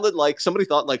 it sounded like somebody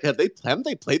thought, like, haven't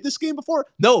they played this game before?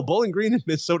 No, Bowling Green and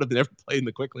Minnesota have never played in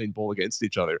the Quick Lane Bowl against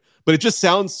each other. But it just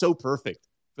sounds so perfect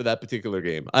for that particular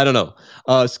game. I don't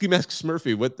know. Ski Mask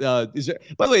Smurfy, what is there?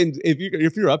 By the way,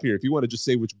 if you're up here, if you want to just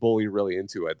say which bowl you're really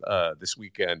into it this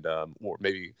weekend, or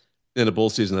maybe in a bowl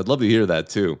season, I'd love to hear that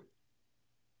too.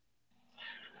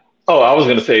 Oh, I was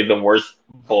gonna say the worst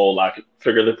bowl I could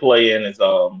figure to play in is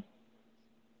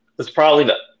it's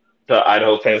probably the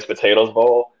Idaho Famous Potatoes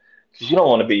Bowl, because you don't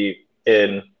want to be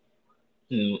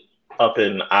up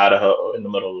in Idaho in the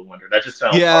middle of the winter. That just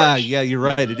sounds harsh. Yeah, you're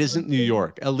right. It isn't New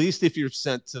York. At least if you're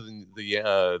sent to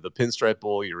the Pinstripe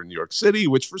Bowl, you're in New York City,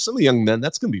 which for some of the young men,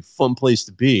 that's going to be a fun place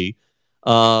to be.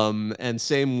 And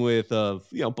same with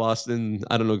Boston.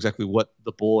 I don't know exactly what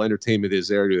the bowl entertainment is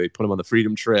there. Do they put them on the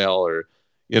Freedom Trail, or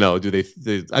do they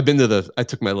I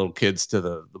took my little kids to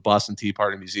the Boston Tea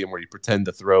Party Museum, where you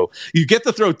get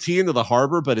to throw tea into the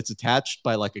harbor, but it's attached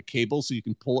by like a cable, so you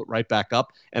can pull it right back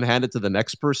up and hand it to the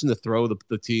next person to throw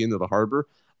the tea into the harbor.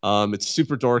 It's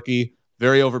super dorky,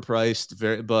 very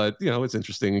overpriced, but it's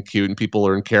interesting and cute, and people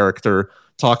are in character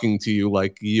talking to you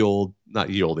like not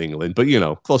ye old England, but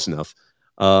close enough.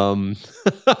 But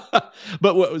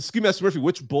Ski Master Murphy,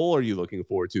 which bowl are you looking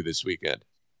forward to this weekend?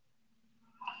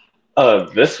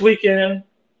 This weekend,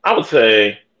 I would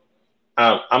say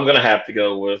I'm gonna have to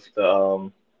go with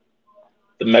the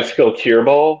Mexico Cure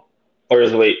Bowl. Or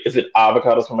is it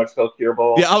avocados from Mexico Cure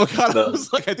Bowl? Yeah, avocados.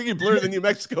 I think you blurred the New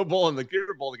Mexico Bowl and the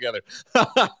Cure Bowl together.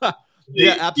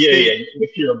 Yeah, the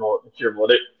Cure Bowl. The Cure Bowl.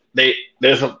 The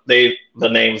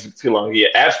names are too long. Yeah,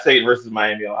 App State versus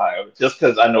Miami, Ohio. Just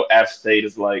because I know App State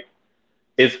is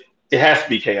it has to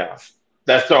be chaos.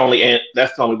 That's the only way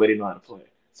they know how to play.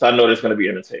 So I know there's going to be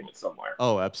entertainment somewhere.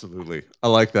 Oh, absolutely. I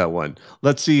like that one.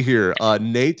 Let's see here.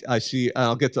 Nate, I see.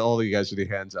 I'll get to all of you guys with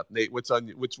your hands up. Nate, which one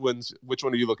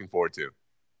are you looking forward to?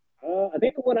 I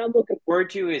think the one I'm looking forward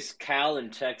to is Cal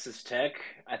and Texas Tech.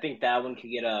 I think that one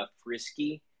could get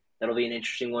frisky. That'll be an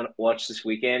interesting one to watch this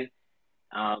weekend.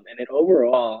 And then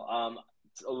overall,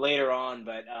 later on,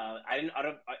 but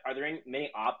are there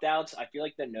many opt-outs? I feel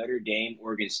like the Notre Dame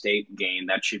Oregon State game,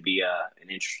 that should be an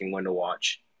interesting one to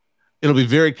watch. It'll be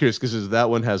very curious because that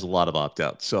one has a lot of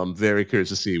opt-outs. So I'm very curious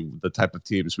to see the type of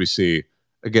teams we see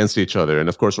against each other. And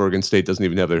of course, Oregon State doesn't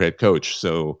even have their head coach.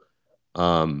 So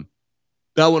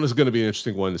that one is going to be an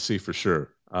interesting one to see for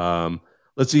sure.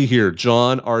 Let's see here.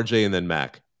 John, RJ, and then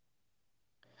Mac.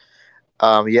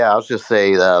 I was just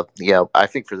say, I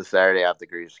think for the Saturday, I have to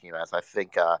agree with Ski Mask. I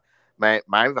think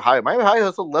Miami Ohio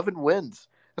has 11 wins.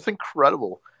 That's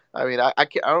incredible. I mean, I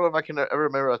don't know if I can ever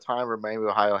remember a time where Miami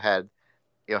Ohio had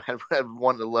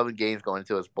won 11 games going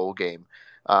into its bowl game.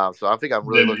 So I think I'm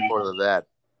really looking forward to that.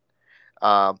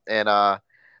 To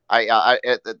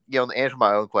answer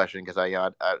my own question, because I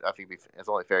think it's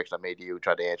only fair because I made you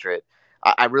try to answer it.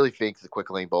 I really think the Quick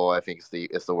Lane Bowl, I think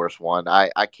it's the worst one.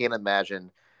 I can't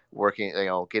imagine working,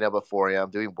 getting up at 4 a.m.,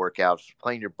 doing workouts,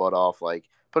 playing your butt off, like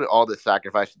putting all this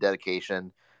sacrifice and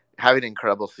dedication, having an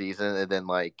incredible season, and then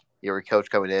your coach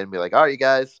coming in and be like, all right, you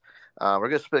guys, we're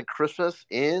going to spend Christmas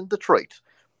in Detroit.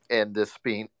 And this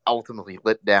being ultimately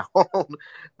let down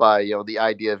by the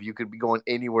idea of you could be going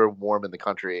anywhere warm in the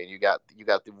country, and you got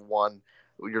the one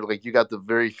you got the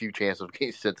very few chance of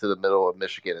getting sent to the middle of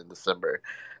Michigan in December.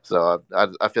 So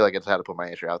I feel like it's had to put my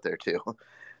answer out there too.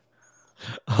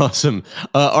 Awesome.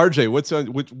 RJ, what's on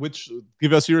which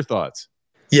give us your thoughts?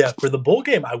 Yeah, for the bowl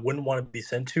game, I wouldn't want to be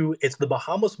sent to. It's the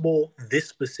Bahamas Bowl this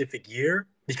specific year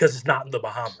because it's not in the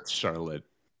Bahamas. Charlotte.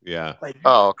 Yeah.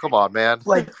 Oh, come on, man.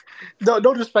 No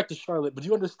disrespect to Charlotte, but do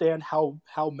you understand how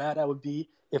mad I would be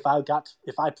if I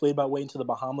played my way into the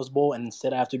Bahamas Bowl and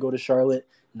instead I have to go to Charlotte?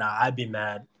 Nah, I'd be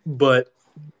mad. But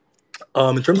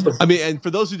in terms of and for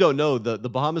those who don't know, the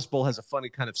Bahamas Bowl has a funny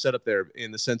kind of setup there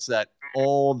in the sense that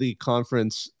all the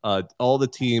conference, all the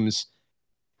teams,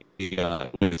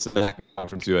 it's the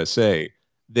Conference USA,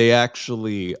 they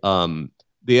actually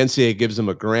the NCAA gives them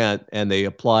a grant and they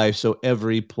apply so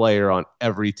every player on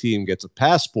every team gets a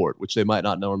passport, which they might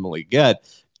not normally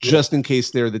get, just in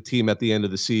case they're the team at the end of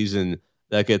the season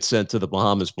that gets sent to the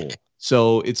Bahamas Bowl.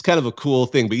 So it's kind of a cool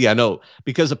thing. But yeah, no,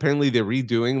 because apparently they're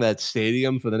redoing that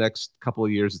stadium for the next couple of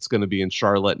years. It's going to be in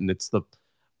Charlotte, and it's the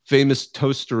famous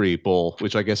Toastery Bowl,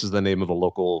 which I guess is the name of a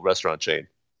local restaurant chain.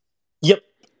 Yep.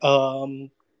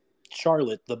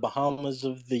 Charlotte, the Bahamas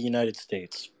of the United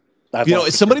States.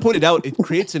 As somebody pointed out, it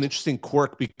creates an interesting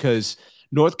quirk because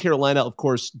North Carolina, of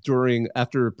course,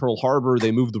 after Pearl Harbor,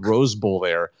 they moved the Rose Bowl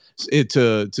there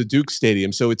to Duke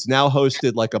Stadium. So it's now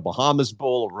hosted like a Bahamas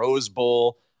Bowl, a Rose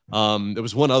Bowl. There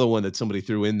was one other one that somebody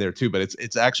threw in there too, but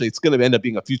it's going to end up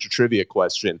being a future trivia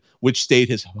question. Which state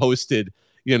has hosted,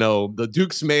 the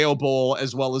Duke's Mayo Bowl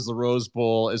as well as the Rose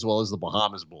Bowl as well as the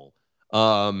Bahamas Bowl?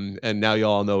 And now you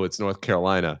all know it's North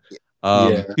Carolina.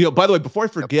 By the way, before I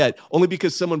forget, only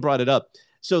because someone brought it up.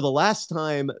 So the last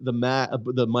time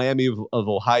the Miami of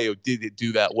Ohio did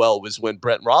do that well was when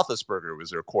Brent Roethlisberger was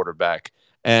their quarterback,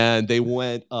 and they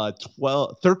went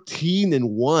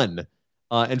 13-1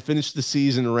 and finished the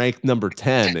season ranked number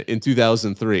 10 in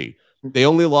 2003. They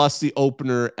only lost the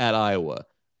opener at Iowa,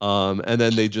 and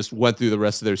then they just went through the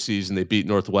rest of their season. They beat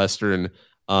Northwestern,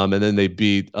 and then they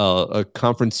beat a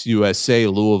Conference USA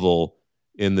Louisville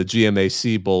in the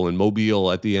GMAC Bowl in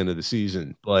Mobile at the end of the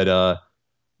season. But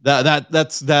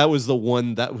that was the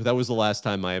one that was the last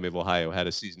time Miami of Ohio had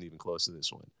a season even close to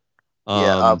this one.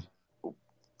 RJ.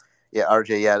 I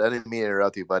didn't mean to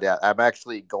interrupt you, but I'm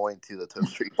actually going to the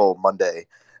Toastery Bowl Monday.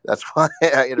 That's why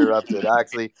I interrupted. I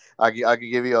could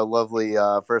give you a lovely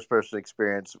first-person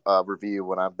experience review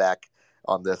when I'm back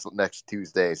on this next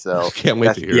Tuesday. So can't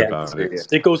wait to hear about it.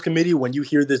 Sickos Committee, when you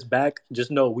hear this back,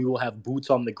 just know we will have boots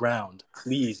on the ground.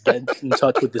 Please get in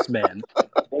touch with this man.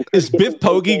 Is Biff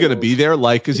Poggi going to be there?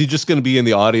 Is he just going to be in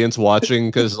the audience watching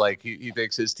because he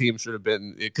thinks his team should have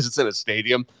been, because it's in a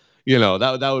stadium?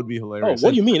 That would be hilarious. Oh,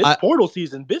 what do you mean? It's portal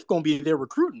season. Biff going to be there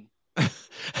recruiting.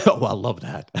 Oh, I love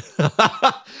that.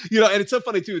 And it's so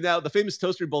funny too. Now the famous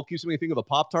Toastery Bowl keeps me thinking of the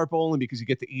Pop-Tart Bowl, and because you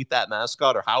get to eat that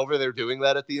mascot or however they're doing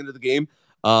that at the end of the game.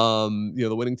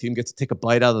 The winning team gets to take a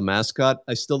bite out of the mascot.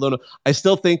 I still don't know. I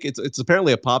still think it's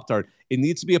apparently a Pop-Tart. It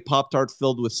needs to be a Pop-Tart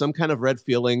filled with some kind of red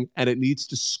filling, and it needs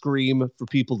to scream for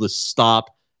people to stop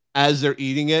as they're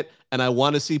eating it. And I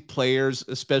want to see players,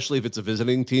 especially if it's a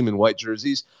visiting team in white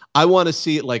jerseys, I want to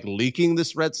see it leaking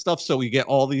this red stuff so we get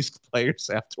all these players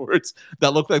afterwards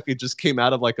that look like they just came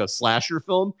out of a slasher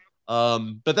film.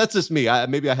 But that's just me.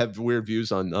 Maybe I have weird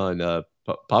views on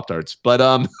Pop-Tarts.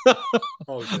 But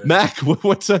Mac,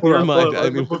 what's on your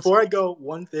mind? Before I go,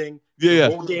 one thing. The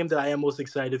bowl game that I am most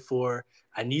excited for,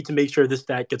 I need to make sure this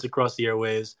stat gets across the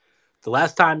airwaves. The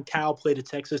last time Cal played a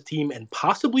Texas team, and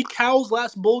possibly Cal's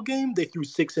last bowl game, they threw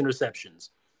 6 interceptions.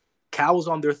 Cal was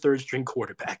on their third-string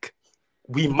quarterback.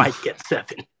 We might get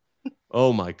 7.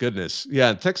 Oh my goodness!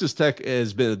 Yeah, Texas Tech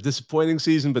has been a disappointing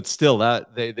season, but still,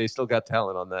 that they still got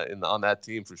talent on that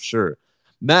team for sure.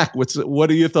 Mac,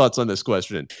 what are your thoughts on this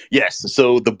question? Yes,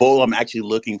 so the bowl I'm actually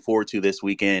looking forward to this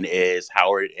weekend is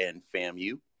Howard and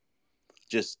FAMU.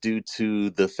 Just due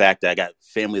to the fact that I got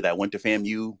family that went to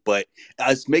FAMU. But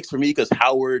it's mixed for me because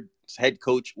Howard's head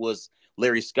coach was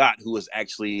Larry Scott, who was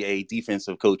actually a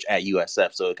defensive coach at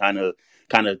USF. So kind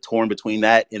of torn between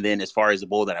that. And then as far as the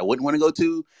bowl that I wouldn't want to go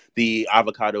to, the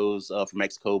Avocados from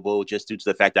Mexico Bowl, just due to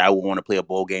the fact that I would want to play a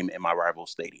bowl game in my rival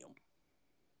stadium.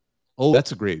 Oh,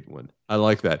 that's a great one. I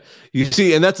like that. You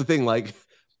see, and that's the thing,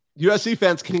 USC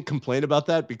fans can't complain about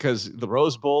that because the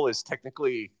Rose Bowl is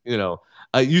technically,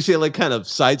 UCLA kind of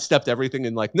sidestepped everything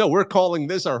and no, we're calling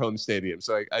this our home stadium.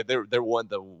 So they're the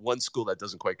one school that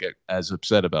doesn't quite get as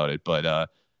upset about it. But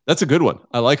that's a good one.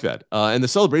 I like that. And the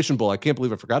Celebration Bowl, I can't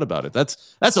believe I forgot about it.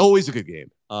 That's always a good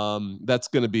game. That's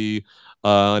going to be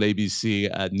on ABC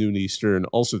at noon Eastern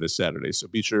also this Saturday. So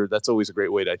be sure. That's always a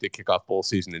great way to kick off bowl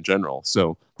season in general.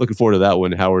 So looking forward to that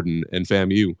one, Howard and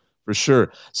FAMU for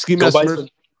sure. Ski Master.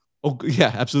 Oh,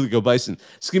 yeah, absolutely. Go Bison.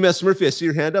 Ski Master Murphy, I see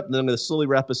your hand up, and then I'm going to slowly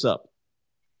wrap us up.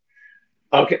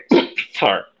 Okay,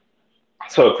 sorry.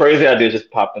 So a crazy idea just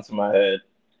popped into my head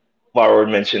while we were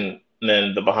mentioning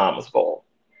the Bahamas Bowl.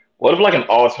 What if like an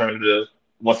alternative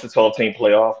once the 12-team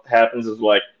playoff happens is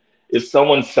like if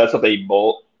someone sets up a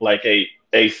bowl like a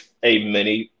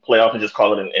mini playoff and just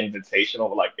call it an invitation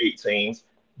over like 8 teams,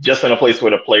 just in a place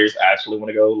where the players actually want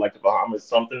to go, like the Bahamas or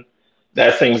something.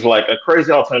 That seems like a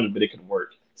crazy alternative, but it could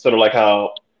work. Sort of like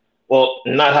how, well,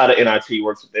 not how the NIT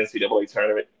works with the NCAA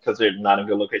tournament because they're not in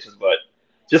good locations, but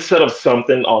just set up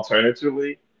something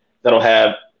alternatively that'll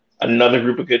have another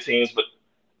group of good teams, but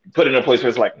put it in a place where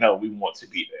it's like, no, we want to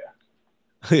be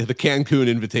there. The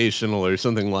Cancun Invitational or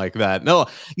something like that. No,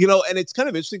 and it's kind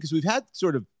of interesting because we've had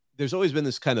there's always been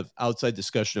this kind of outside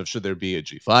discussion of should there be a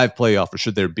G5 playoff or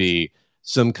should there be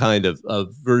some kind of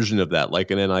version of that, like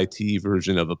an NIT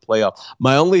version of a playoff.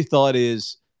 My only thought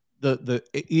is the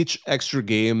each extra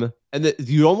game, and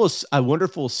I wonder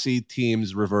if we'll see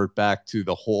teams revert back to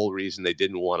the whole reason they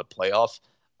didn't want a playoff,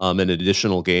 an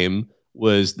additional game,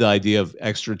 was the idea of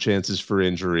extra chances for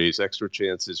injuries, extra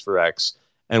chances for X.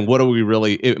 And what are we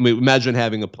really? Imagine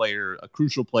having a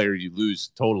crucial player you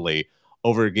lose totally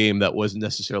over a game that wasn't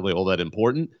necessarily all that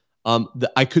important.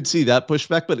 I could see that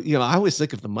pushback, but I always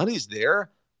think if the money's there,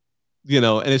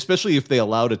 and especially if they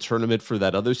allowed a tournament for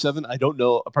that other 7, I don't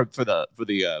know, apart for the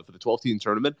 12-team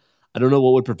tournament, I don't know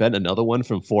what would prevent another one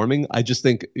from forming. I just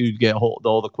think you'd get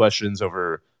all the questions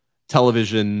over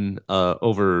television,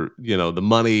 over the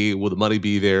money. Will the money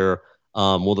be there?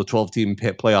 Will the 12-team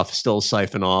playoff still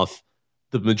siphon off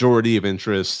the majority of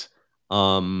interest?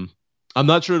 I'm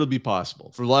not sure it'll be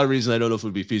possible. For a lot of reasons, I don't know if it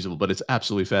would be feasible, but it's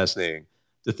absolutely fascinating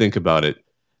to think about it.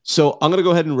 So I'm going to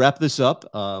go ahead and wrap this up.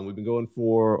 We've been going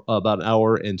for about an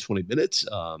hour and 20 minutes.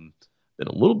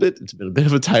 It's been a bit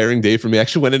of a tiring day for me. I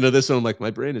actually went into this and I'm like,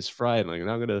 my brain is fried.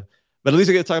 But at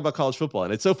least I get to talk about college football.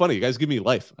 And it's so funny. You guys give me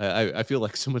life. I feel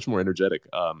like so much more energetic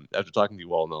after talking to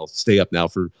you all. And I'll stay up now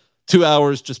for 2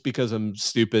 hours just because I'm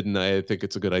stupid and I think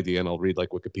it's a good idea. And I'll read like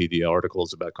Wikipedia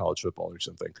articles about college football or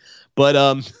something. But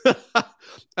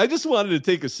I just wanted to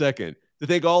take a second to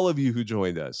thank all of you who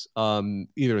joined us,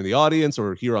 either in the audience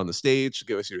or here on the stage.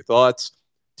 Give us your thoughts.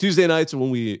 Tuesday nights are when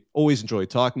we always enjoy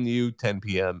talking to you, 10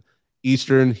 p.m.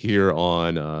 Eastern here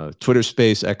on Twitter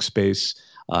Space, X Space,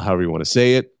 however you want to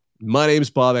say it. My name is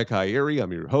Bob Ekayeri.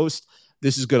 I'm your host.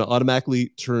 This is going to automatically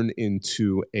turn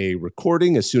into a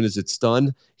recording as soon as it's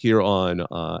done here on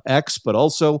X, but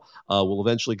also we'll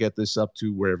eventually get this up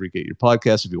to wherever you get your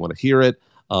podcast if you want to hear it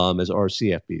as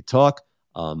RCFB Talk.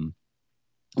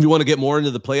 If you want to get more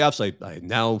into the playoffs,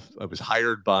 I was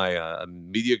hired by a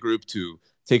media group to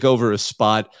take over a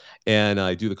spot, and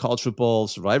I do the College Football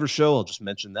Survivor Show. I'll just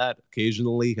mention that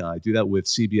occasionally. I do that with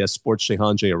CBS Sports'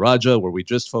 Shehan Jayaraja, where we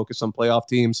just focus on playoff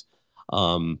teams.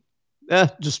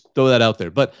 Just throw that out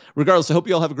there. But regardless, I hope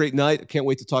you all have a great night. I can't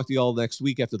wait to talk to you all next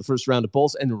week after the first round of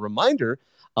bowls. And a reminder,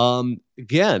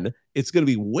 again, it's going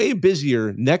to be way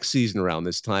busier next season around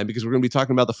this time because we're going to be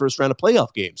talking about the first round of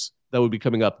playoff games that will be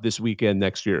coming up this weekend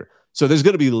next year. So there's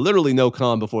going to be literally no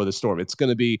calm before the storm. It's going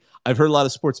to be, I've heard a lot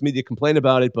of sports media complain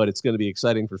about it, but it's going to be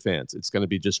exciting for fans. It's going to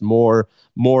be just more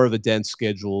of a dense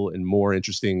schedule and more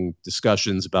interesting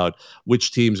discussions about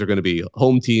which teams are going to be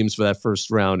home teams for that first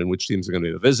round and which teams are going to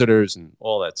be the visitors and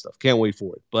all that stuff. Can't wait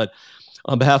for it. But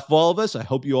on behalf of all of us, I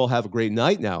hope you all have a great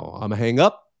night. Now I'm going to hang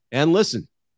up and listen.